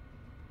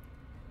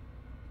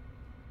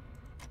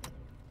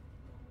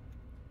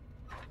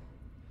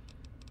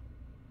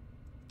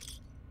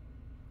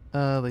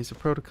 Laser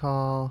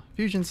protocol,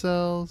 fusion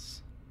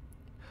cells,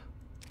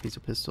 laser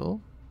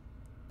pistol,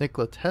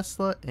 Nikola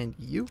Tesla, and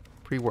you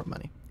pre-war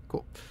money.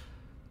 Cool.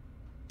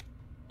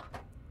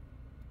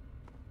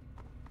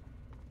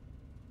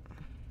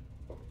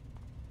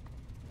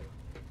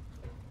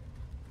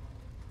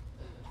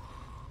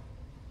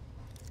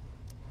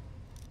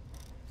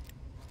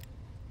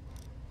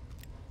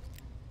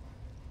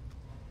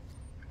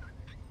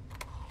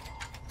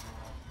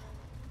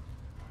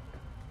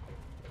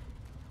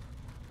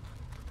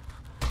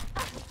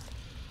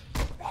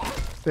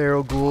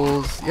 Feral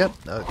ghouls. Yep.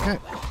 Okay.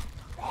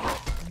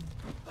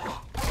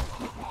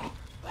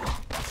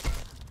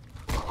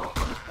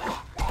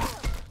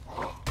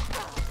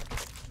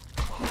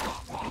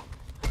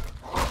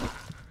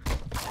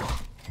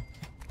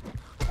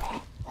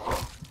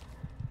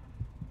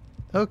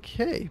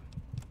 Okay.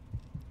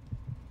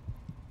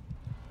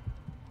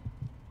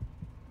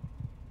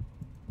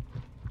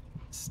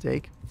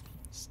 Steak.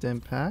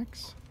 Stim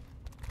packs.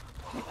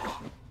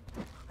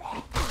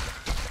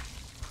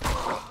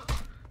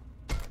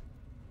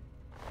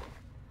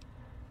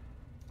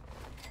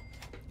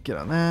 Get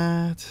on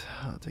that.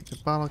 I'll take the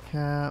bottle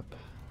cap.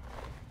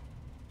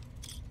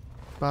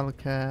 Bottle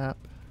cap.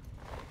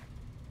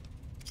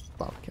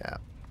 Bottle cap.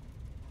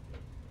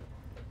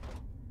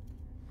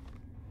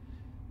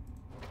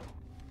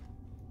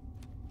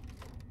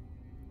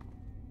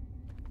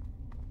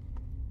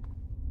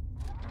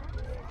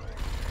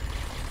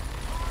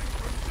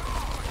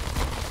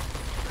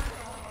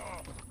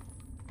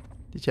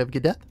 Did you have a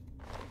good death?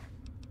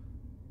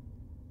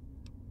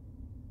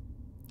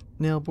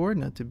 Nail board,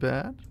 not too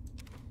bad.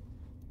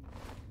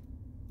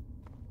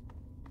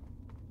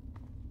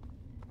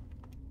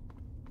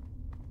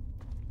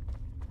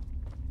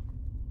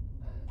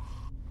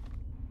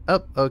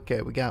 Oh,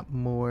 okay, we got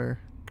more.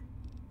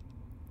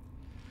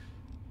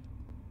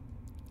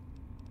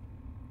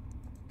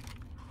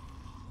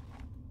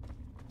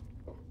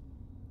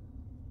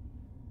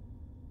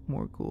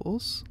 More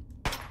ghouls.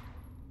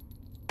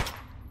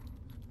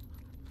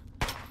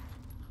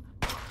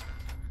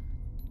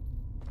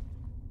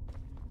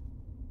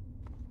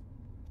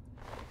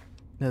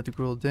 Another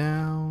ghoul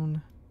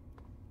down.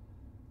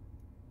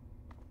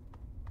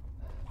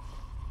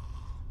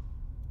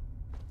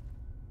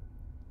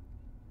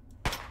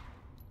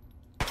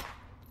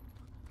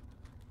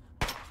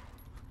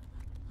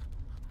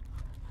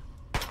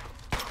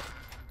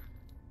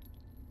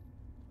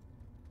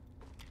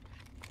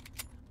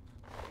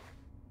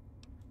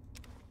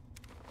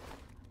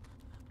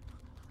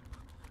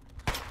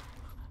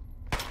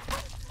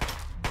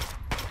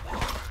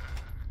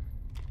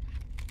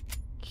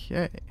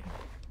 Okay.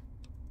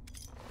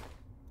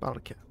 Bottle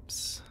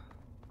caps.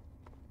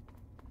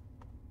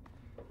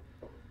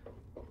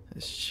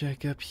 Let's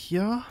check up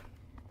here.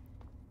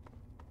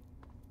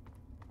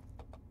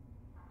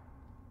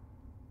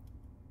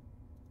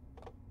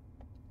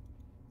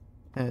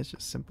 And it's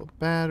just simple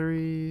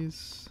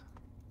batteries.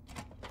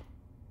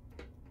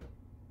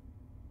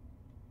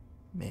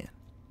 Man.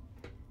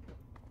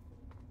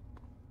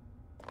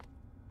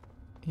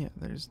 Yeah,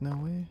 there's no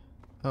way.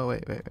 Oh,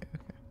 wait, okay.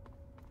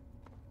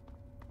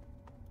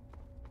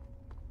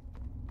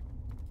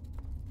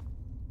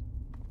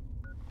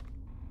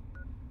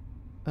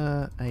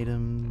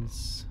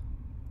 Items.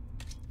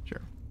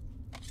 Sure.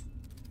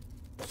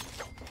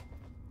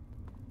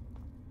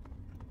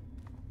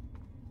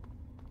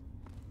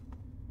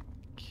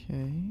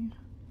 Okay.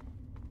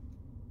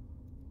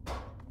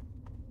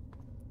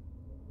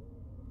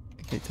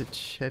 Okay, to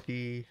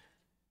Chevy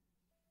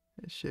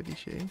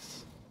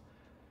Chase.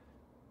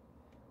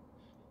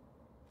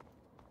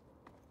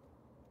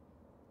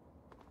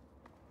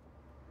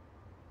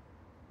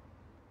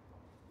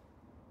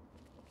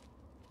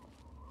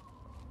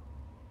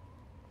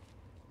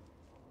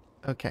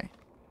 Okay.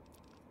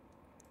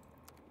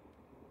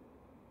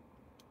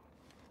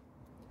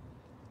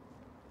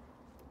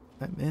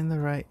 I'm in the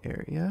right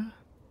area.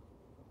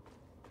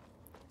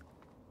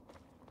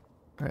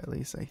 Or at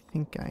least I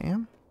think I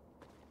am.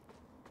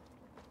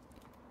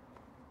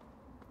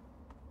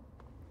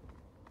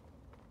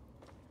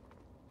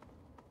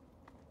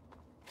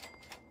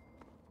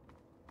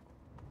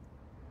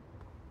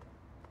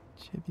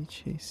 Chevy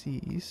Chase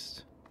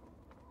East.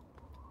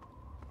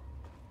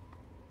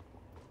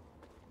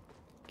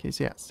 Okay,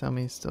 so yeah, tell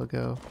me still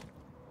go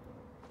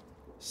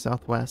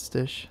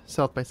southwest-ish.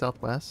 South by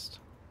southwest.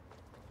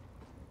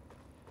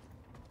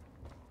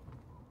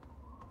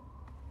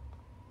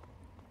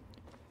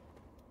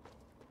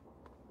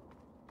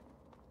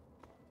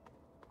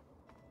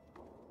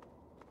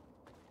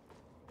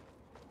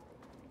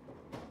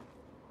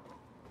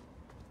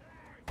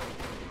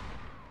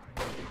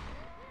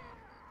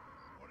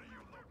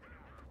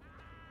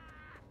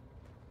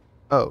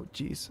 Oh,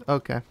 geez.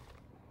 Okay.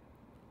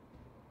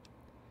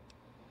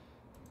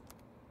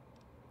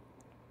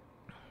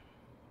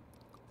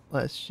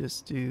 Let's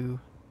just do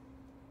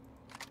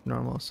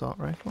normal assault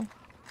rifle.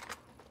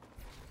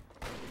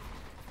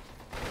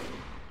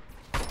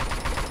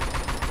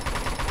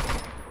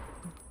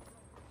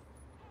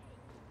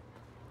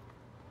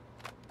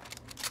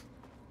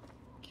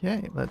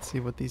 Okay, let's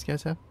see what these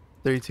guys have.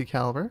 32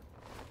 caliber.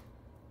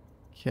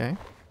 Okay.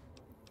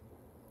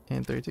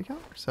 And 32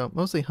 caliber. So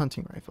mostly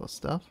hunting rifle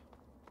stuff.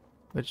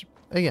 Which,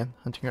 again,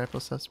 hunting rifle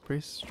stuff's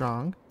pretty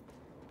strong.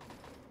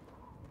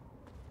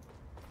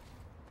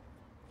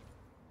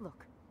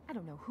 Look, I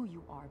don't know who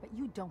you are, but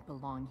you don't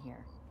belong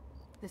here.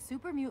 The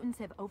super mutants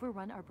have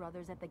overrun our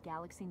brothers at the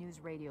Galaxy News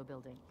radio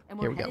building, and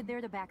we're headed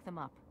there to back them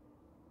up.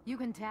 You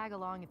can tag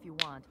along if you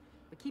want,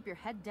 but keep your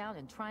head down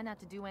and try not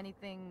to do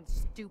anything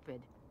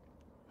stupid.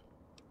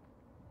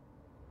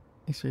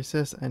 X-Ray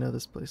says, I know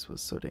this place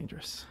was so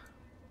dangerous.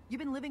 You've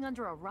been living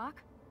under a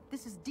rock?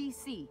 This is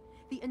DC.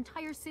 The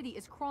entire city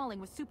is crawling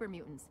with super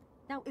mutants.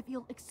 Now, if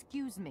you'll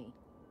excuse me.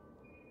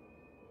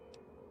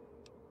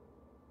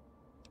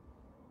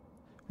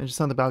 I just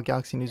found about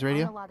Galaxy News Radio.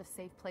 There aren't a lot of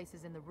safe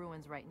places in the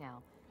ruins right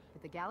now,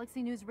 but the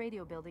Galaxy News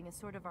radio building is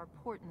sort of our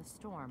port in the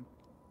storm.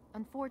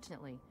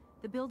 Unfortunately,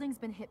 the building's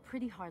been hit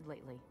pretty hard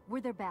lately.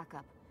 We're their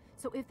backup.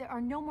 So if there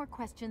are no more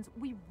questions,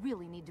 we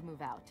really need to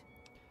move out.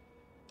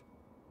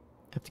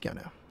 Have to go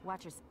now.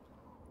 Watch your...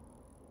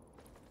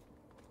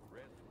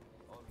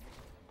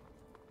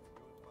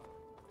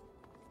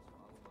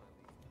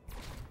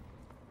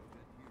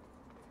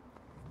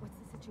 What's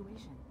the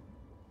situation?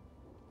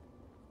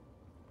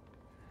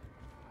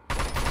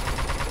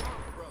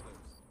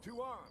 Brothers,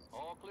 2 arms.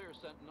 All clear,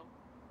 Sentinel.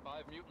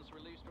 5 mutants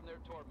released from their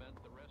torment.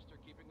 The rest are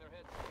keeping their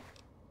heads.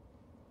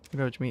 You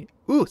know what you mean?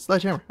 Ooh,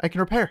 sledgehammer. I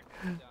can repair.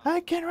 I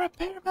can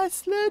repair my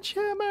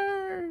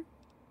sledgehammer.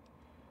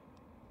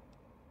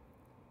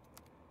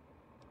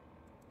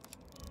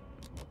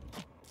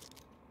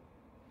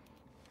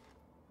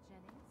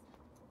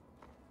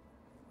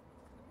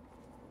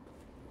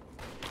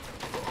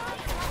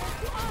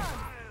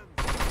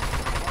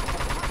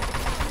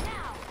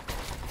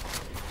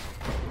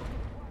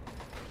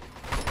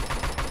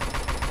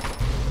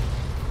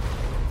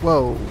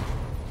 Whoa.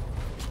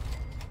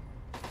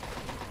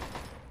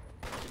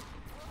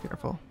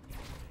 Careful.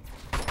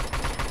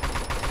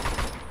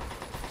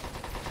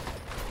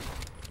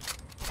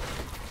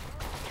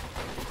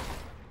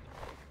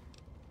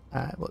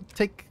 I will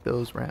take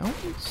those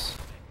rounds.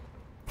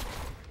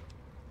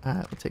 I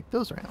will take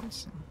those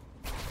rounds.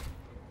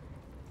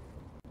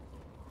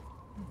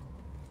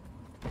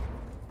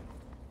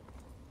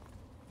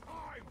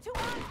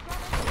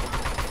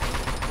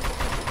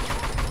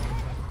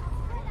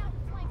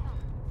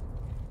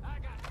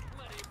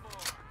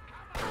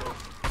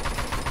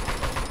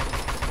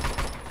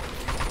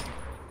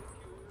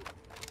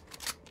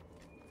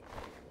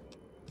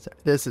 So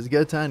this is a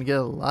good time to get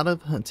a lot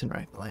of hunting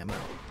rifle ammo.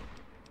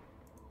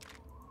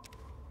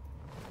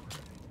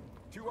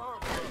 Two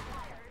arms.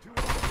 Two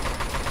arms.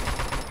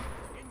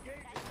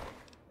 Engage.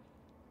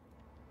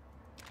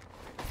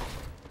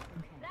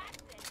 Okay.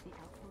 The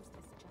outpost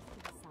is just to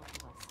the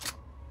southwest.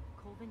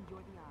 Colvin, you're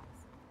the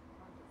odds.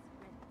 Targets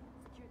ready.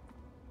 Secure.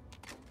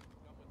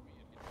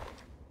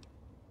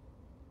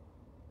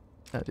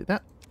 I'll do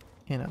that.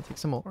 And I'll take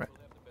some more.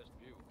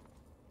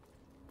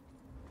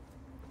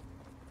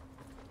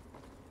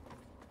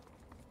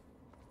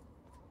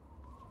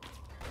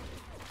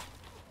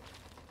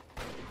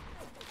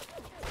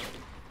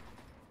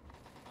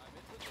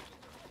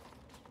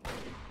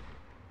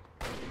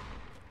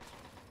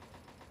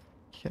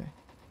 Okay.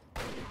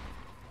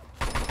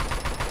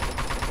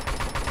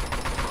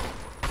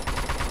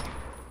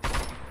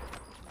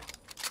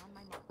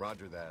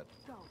 Roger that.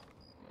 Go.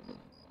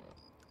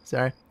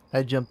 Sorry,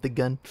 I jumped the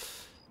gun.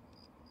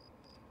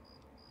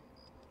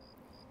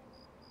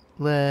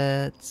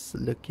 Let's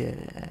look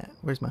at...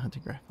 Where's my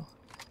hunting rifle?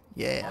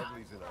 Yeah.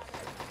 Uglies in us.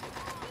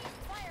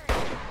 Firing.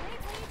 They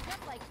bleed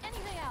just like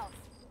anything else.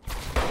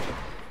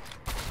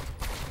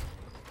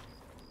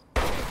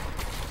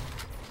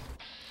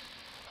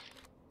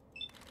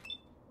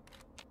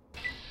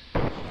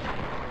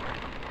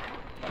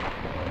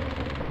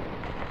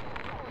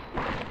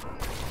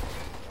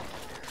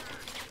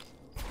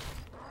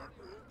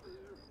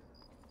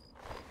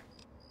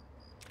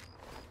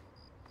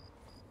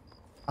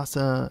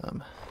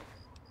 Awesome.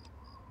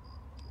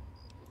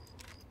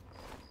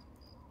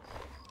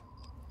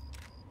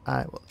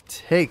 I will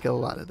take a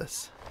lot of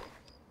this.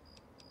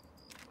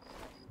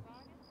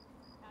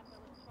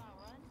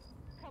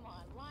 Come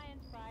on,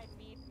 lion's pride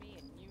needs me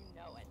and you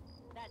know it.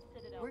 That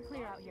citadel. We're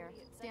clear out here.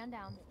 Stand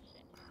down.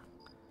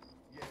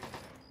 Yeah,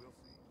 we'll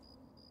see.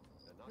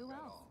 Now knock Who that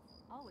else?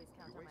 off. Always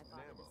count You're on my wasting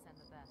father ammo. to send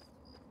the best.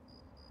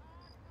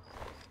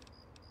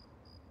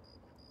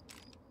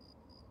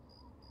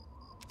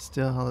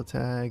 Still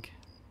holotag.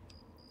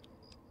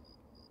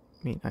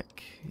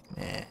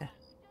 Nah.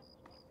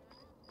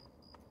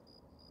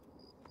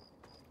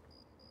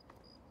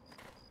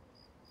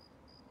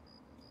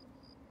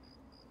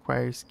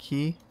 Requires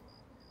key.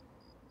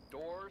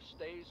 Door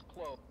stays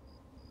closed.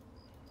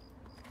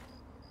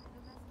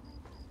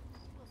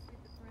 We'll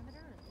sweep the perimeter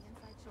and be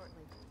inside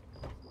shortly.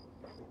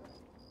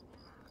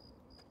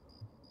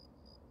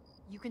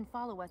 You can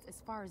follow us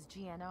as far as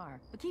GNR,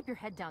 but keep your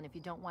head down if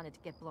you don't want it to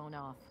get blown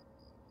off.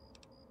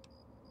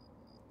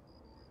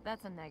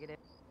 That's a negative.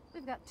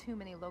 We've got too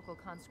many local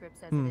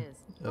conscripts as it is.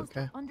 Most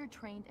okay. are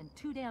undertrained and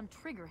too damn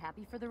trigger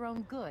happy for their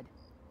own good.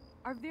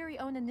 Our very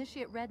own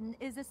initiate Redden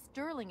is a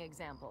sterling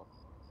example.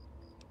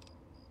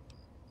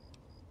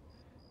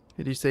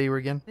 Who did you say you were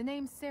again? The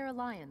name's Sarah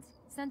Lyons,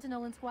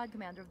 Sentinel and Squad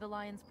Commander of the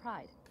Lion's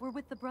Pride. We're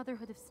with the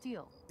Brotherhood of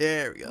Steel.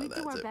 There we go. We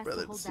That's do our it, best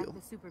brother. to hold back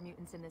the super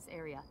mutants in this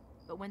area,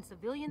 but when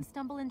civilians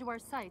stumble into our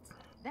sights,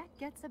 that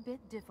gets a bit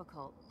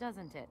difficult,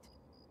 doesn't it?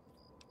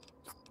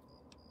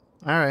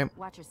 All right.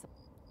 Watch yourself.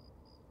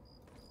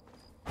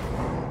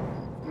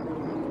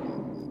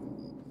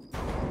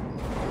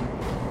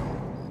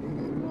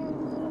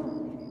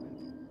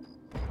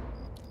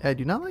 I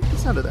do not like the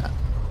sound of that.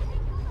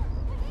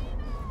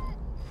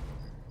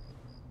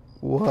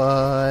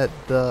 What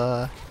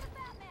the?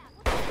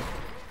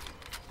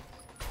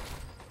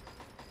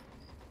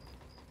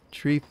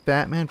 Tree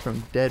Batman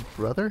from Dead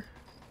Brother?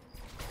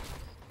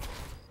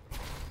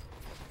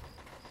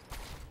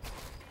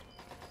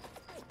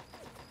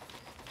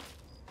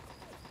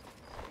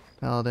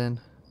 Paladin.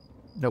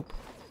 Nope.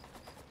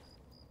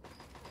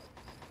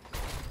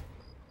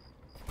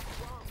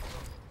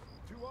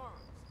 Two arms.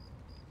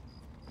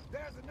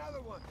 There's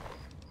another one.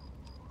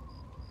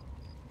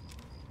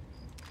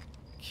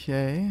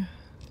 Okay.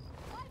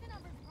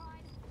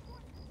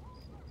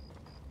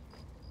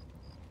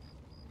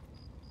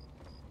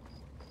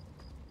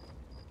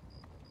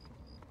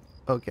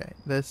 Okay,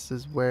 this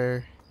is where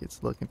it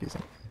gets a little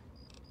confusing.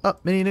 Oh,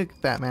 mini nuke,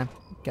 Batman.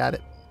 Got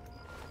it.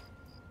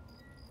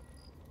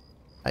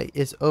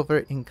 Is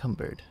over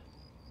encumbered.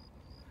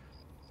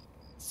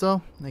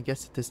 So, I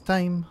guess it is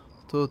time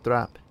to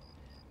drop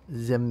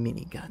the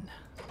minigun.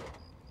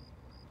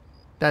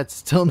 That's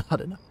still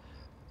not enough.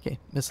 Okay,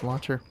 missile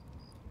launcher.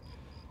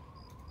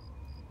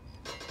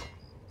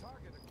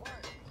 Target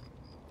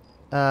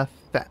acquired.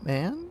 Fat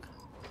Man.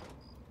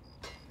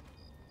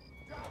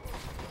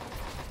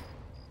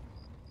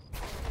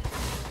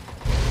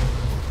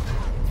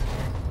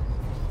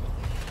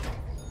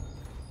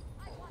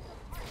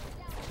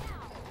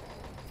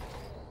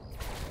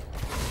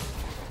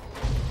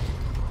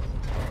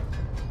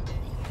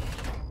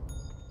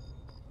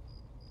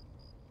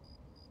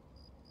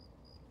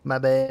 My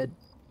bad.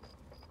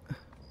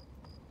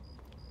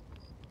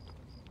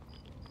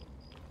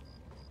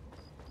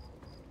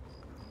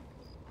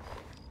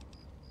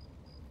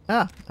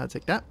 Ah, I'll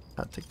take that.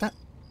 I'll take that.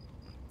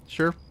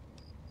 Sure.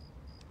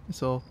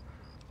 Missile.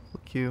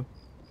 Q.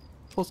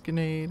 Pulse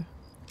grenade.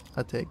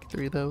 I'll take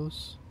 3 of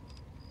those.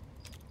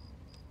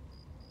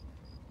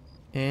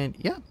 And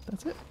yeah,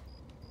 that's it.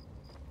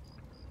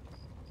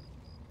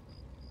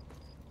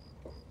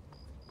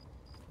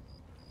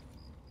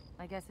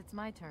 I guess it's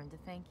my turn to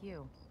thank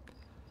you.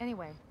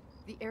 Anyway,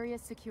 the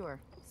area's secure,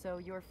 so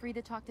you're free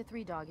to talk to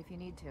Three Dog if you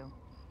need to.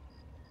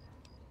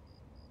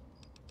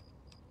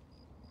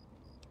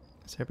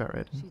 Say about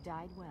right. She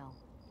died well.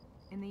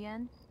 In the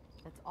end,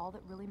 that's all that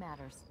really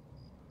matters.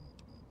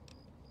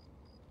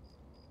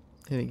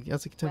 Anything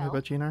else you can tell me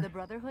about GNR? The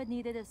Brotherhood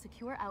needed a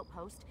secure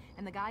outpost,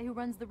 and the guy who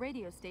runs the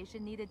radio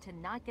station needed to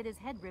not get his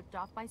head ripped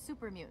off by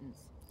super mutants.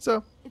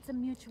 So, It's a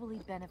mutually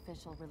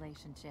beneficial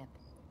relationship.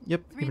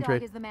 yep, Three even Dog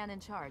trade. is the man in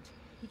charge.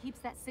 He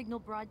keeps that signal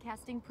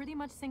broadcasting pretty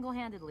much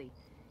single-handedly.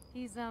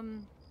 He's,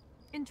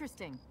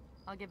 interesting.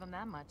 I'll give him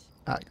that much.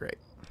 Ah, great.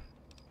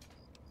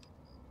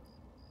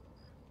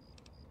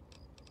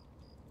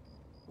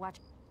 Watch.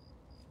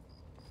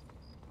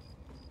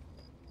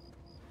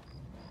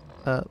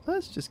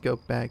 Let's just go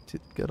back to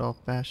the good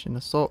old-fashioned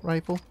assault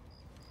rifle.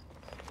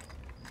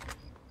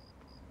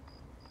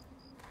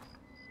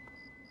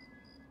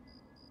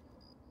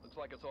 Looks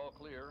like it's all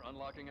clear.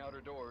 Unlocking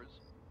outer doors.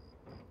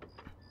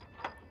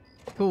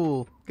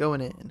 Cool,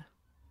 going in.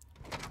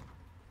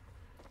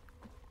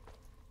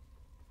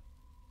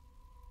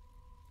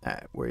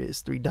 Alright, where is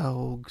Three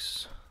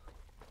Dogs?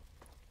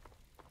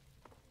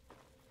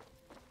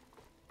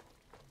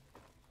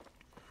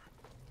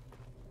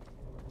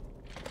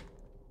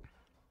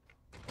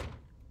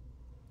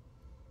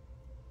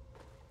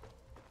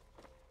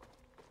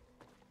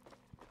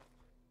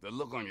 The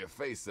look on your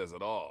face says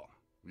it all.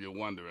 You're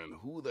wondering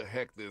who the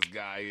heck this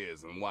guy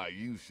is and why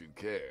you should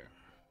care.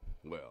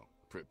 Well,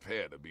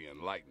 prepare to be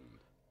enlightened.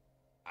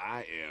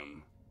 I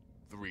am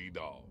Three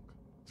Dog,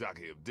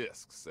 jockey of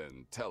discs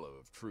and teller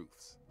of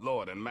truths,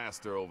 lord and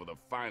master over the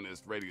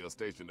finest radio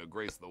station to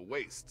grace the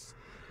wastes,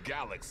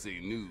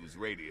 Galaxy News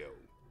Radio.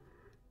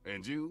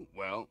 And you,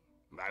 well,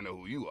 I know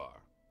who you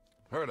are.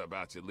 Heard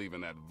about you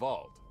leaving that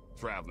vault,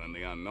 traveling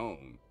the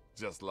unknown,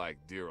 just like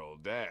dear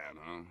old Dad,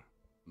 huh?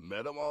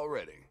 Met him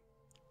already.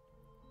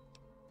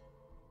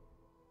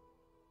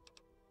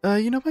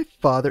 You know, my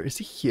father, is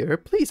he here?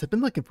 Please, I've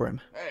been looking for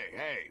him.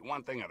 Hey,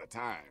 one thing at a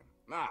time.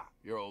 Nah,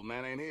 your old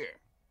man ain't here.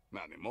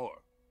 Not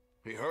anymore.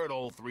 He heard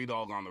old Three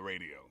Dog on the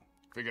radio.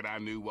 Figured I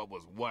knew what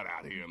was what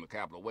out here in the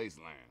capital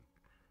wasteland.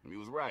 And he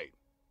was right,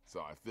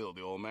 so I filled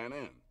the old man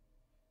in.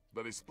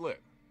 But he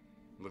split.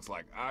 Looks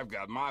like I've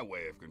got my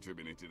way of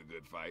contributing to the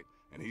good fight,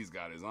 and he's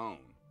got his own.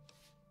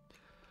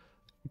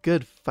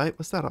 Good fight?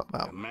 What's that all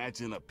about?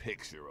 Imagine a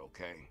picture,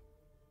 okay?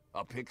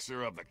 A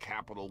picture of the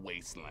capital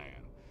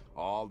wasteland.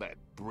 All that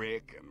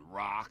brick and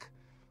rock.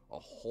 A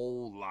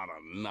whole lot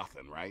of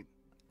nothing, right?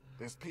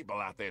 There's people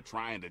out there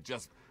trying to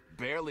just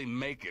barely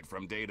make it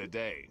from day to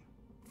day.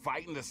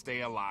 Fighting to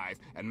stay alive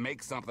and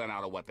make something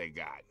out of what they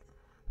got.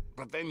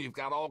 But then you've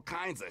got all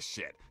kinds of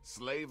shit.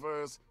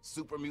 Slavers,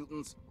 super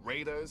mutants,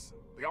 raiders.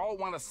 They all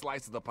want a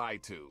slice of the pie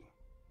too.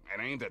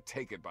 And aim to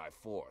take it by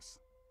force.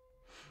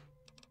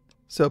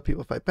 So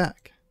people fight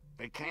back.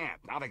 They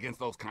can't, not against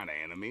those kind of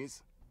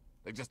enemies.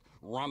 They just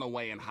run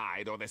away and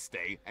hide, or they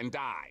stay and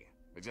die.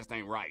 It just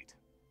ain't right.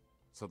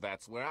 So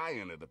that's where I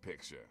enter the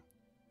picture.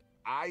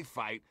 I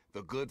fight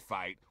the good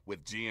fight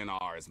with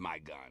GNR as my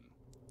gun.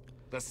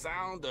 The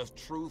sound of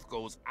truth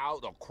goes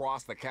out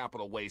across the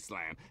capital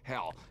wasteland.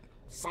 Hell,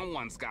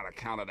 someone's got to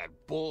counter that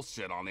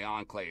bullshit on the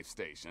Enclave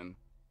station.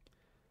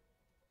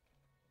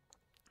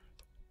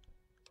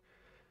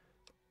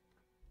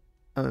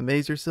 I'm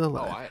amazed you're still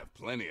alive. Oh, I have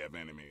plenty of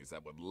enemies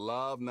that would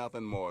love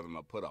nothing more than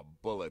to put a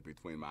bullet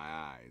between my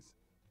eyes.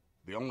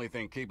 The only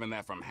thing keeping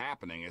that from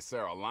happening is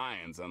Sarah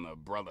Lyons and the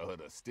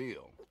Brotherhood of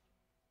Steel.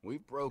 We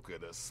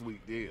brokered a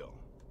sweet deal.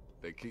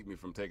 They keep me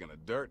from taking a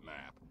dirt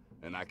nap,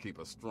 and I keep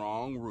a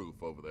strong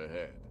roof over their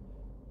head.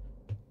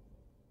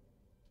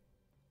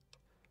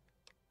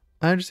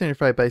 I understand your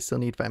fight, but I still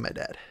need to find my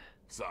dad.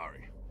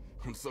 Sorry.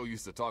 I'm so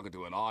used to talking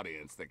to an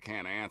audience that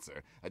can't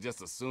answer, I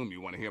just assume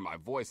you want to hear my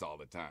voice all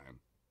the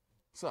time.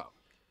 So,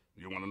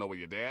 you want to know where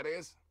your dad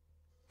is?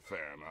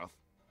 Fair enough.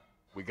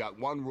 We got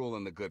one rule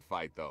in the good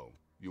fight, though.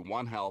 You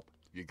want help,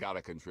 you gotta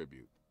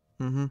contribute.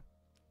 Mm-hmm.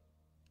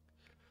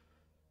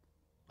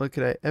 What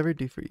could I ever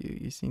do for you?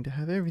 You seem to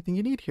have everything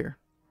you need here.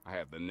 I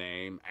have the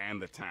name and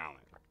the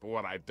talent. But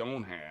what I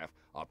don't have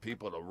are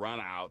people to run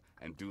out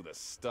and do the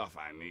stuff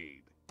I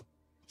need.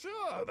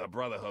 Sure, the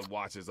Brotherhood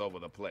watches over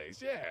the place,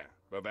 yeah,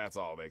 but that's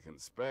all they can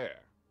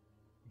spare.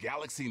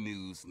 Galaxy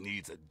News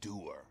needs a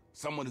doer.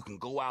 Someone who can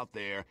go out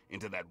there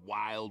into that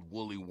wild,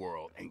 woolly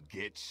world and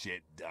get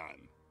shit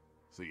done.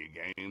 So you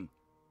game?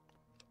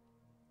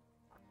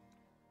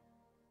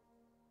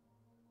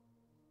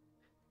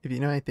 If you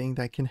know anything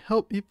that can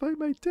help me find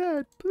my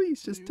dad,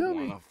 please just tell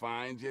me. You wanna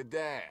find your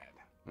dad.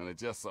 And it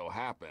just so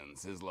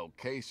happens his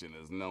location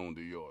is known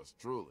to yours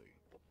truly.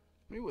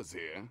 He was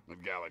here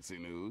at Galaxy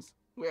News.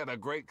 We had a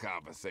great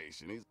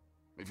conversation.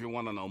 If you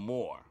want to know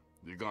more,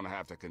 you're gonna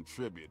have to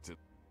contribute to...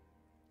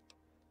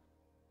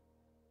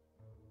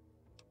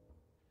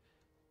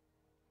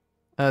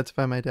 To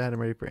find my dad, I'm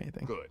ready for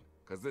anything. Good,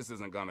 because this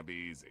isn't gonna be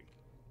easy.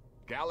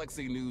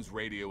 Galaxy News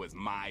Radio is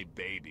my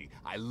baby.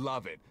 I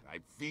love it. I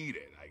feed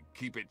it. I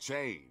keep it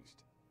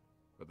changed.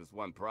 But there's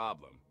one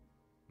problem.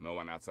 No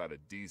one outside of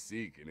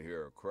DC can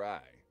hear her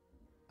cry.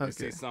 Okay. You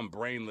see, some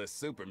brainless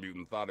super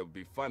mutant thought it would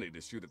be funny to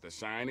shoot at the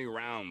shiny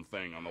round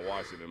thing on the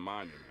Washington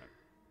Monument.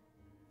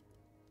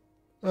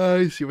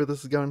 I see where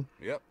this is going.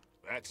 Yep,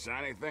 that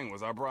shiny thing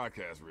was our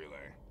broadcast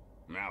relay.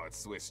 Now it's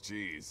Swiss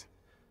cheese.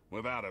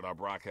 Without it, our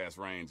broadcast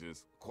range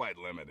is quite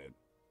limited.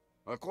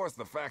 Of course,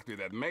 the factory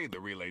that made the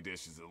relay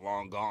dishes is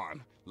long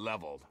gone,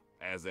 leveled,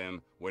 as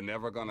in, we're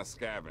never gonna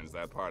scavenge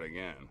that part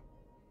again.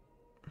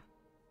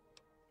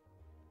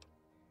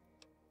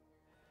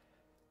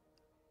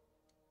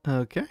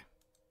 Okay.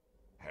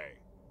 Hey,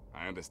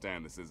 I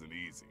understand this isn't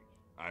easy.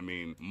 I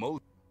mean,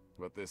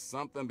 but there's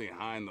something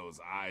behind those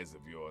eyes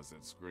of yours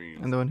that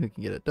screams. I'm the one who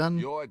can get it done.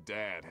 Your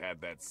dad had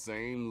that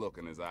same look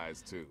in his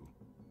eyes, too.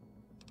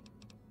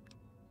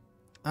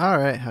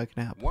 Alright, how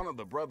can I help? One of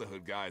the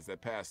Brotherhood guys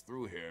that passed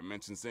through here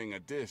mentioned seeing a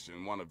dish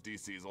in one of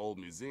DC's old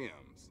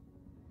museums.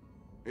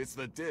 It's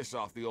the dish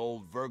off the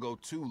old Virgo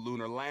 2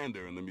 lunar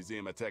lander in the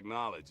Museum of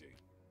Technology.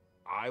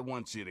 I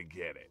want you to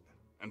get it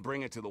and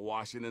bring it to the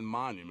Washington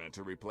Monument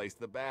to replace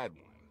the bad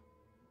one.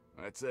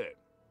 That's it.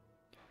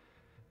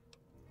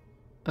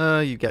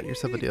 You got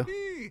yourself a deal.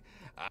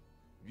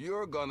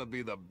 You're gonna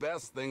be the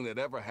best thing that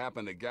ever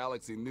happened to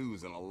Galaxy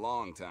News in a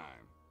long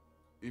time.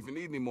 If you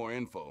need any more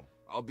info,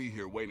 I'll be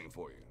here waiting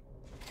for you.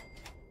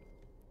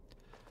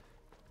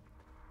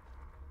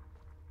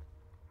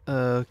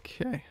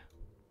 Okay.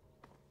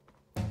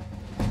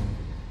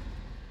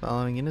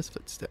 Following in his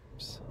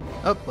footsteps.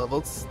 Oh,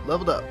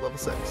 leveled up, level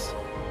 6.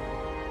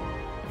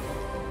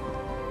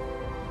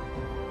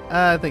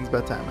 I think it's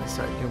about time I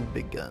start doing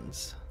big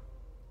guns.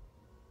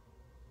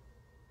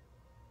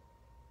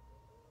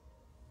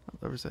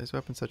 Oversized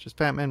weapons such as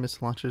Fat Man,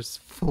 missile launchers,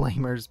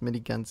 flamers,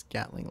 miniguns,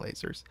 Gatling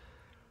lasers.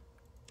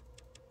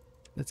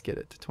 Let's get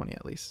it to 20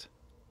 at least.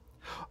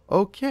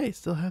 Okay,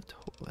 still have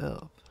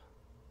 12.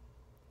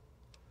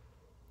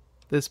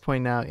 This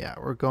point now, yeah,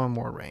 we're going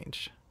more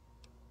range.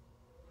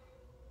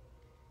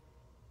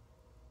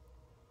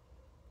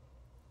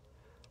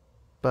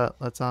 But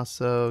let's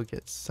also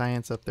get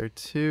science up there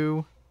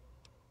too.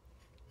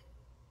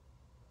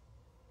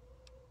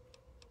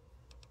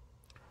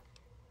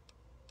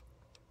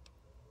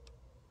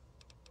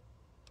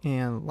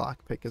 And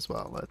lockpick as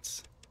well.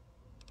 Let's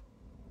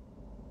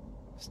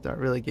start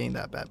really getting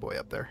that bad boy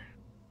up there.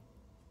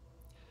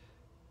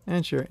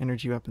 And sure,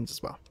 energy weapons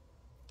as well.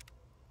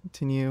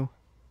 Continue.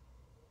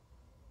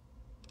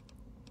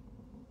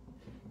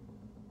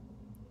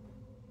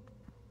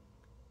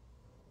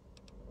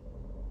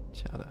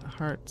 Shout out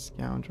heart,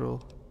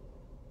 scoundrel.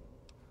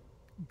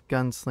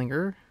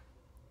 Gunslinger.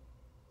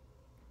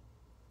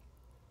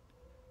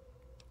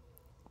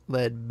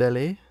 Lead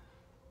belly.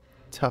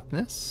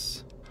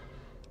 Toughness.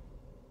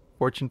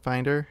 Fortune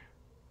finder.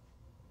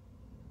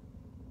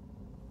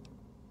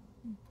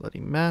 Bloody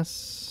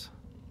mess.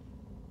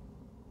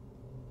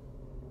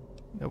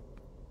 Nope.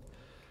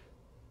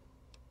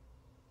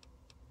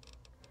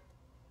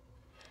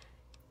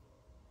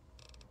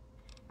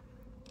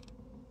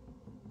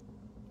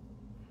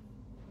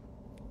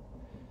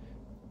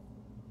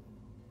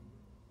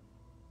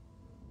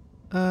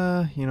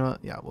 You know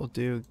what? Yeah, we'll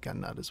do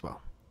gun nut as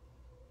well.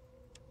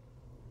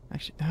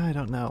 Actually, I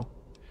don't know.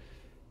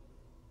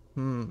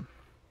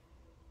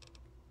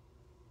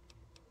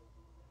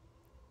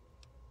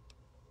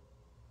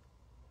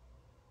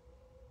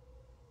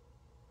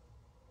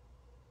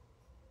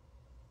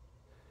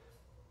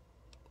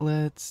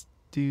 Let's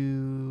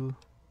do...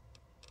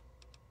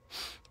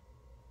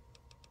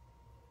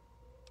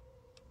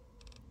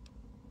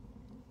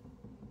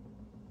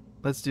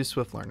 Let's do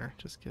Swift Learner.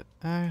 Just get...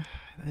 I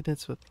did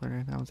Swift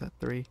Learner. That was at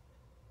 3.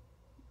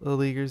 Little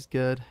Leaguer's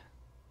good.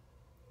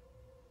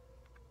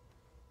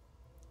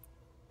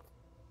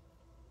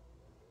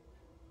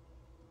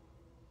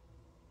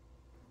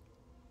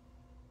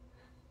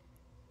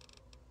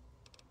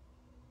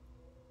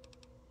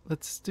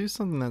 Let's do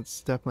something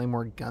that's definitely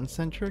more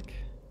gun-centric.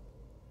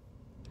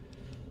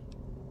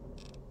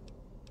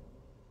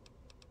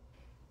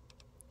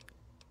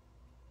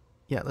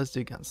 Yeah, let's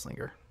do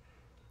Gunslinger.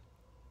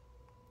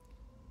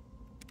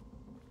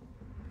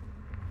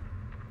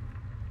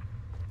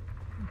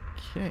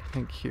 Okay, I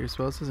think here's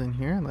what else is in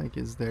here. Like,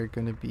 is there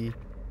going to be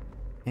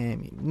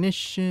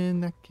ammunition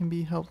that can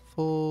be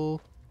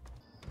helpful?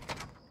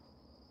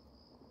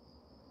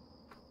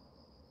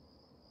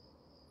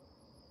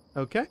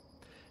 Okay.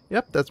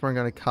 Yep, that's what I'm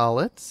going to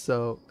call it.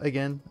 So,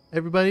 again,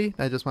 everybody,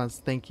 I just want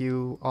to thank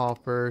you all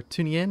for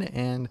tuning in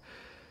and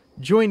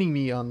joining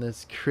me on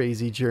this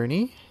crazy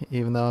journey.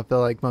 Even though I feel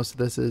like most of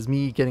this is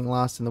me getting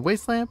lost in the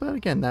wasteland. But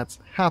again, that's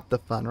half the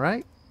fun,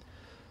 right?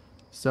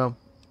 So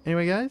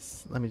anyway,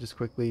 guys, let me just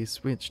quickly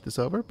switch this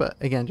over. But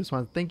again, just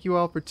want to thank you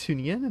all for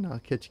tuning in, and I'll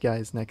catch you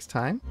guys next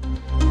time.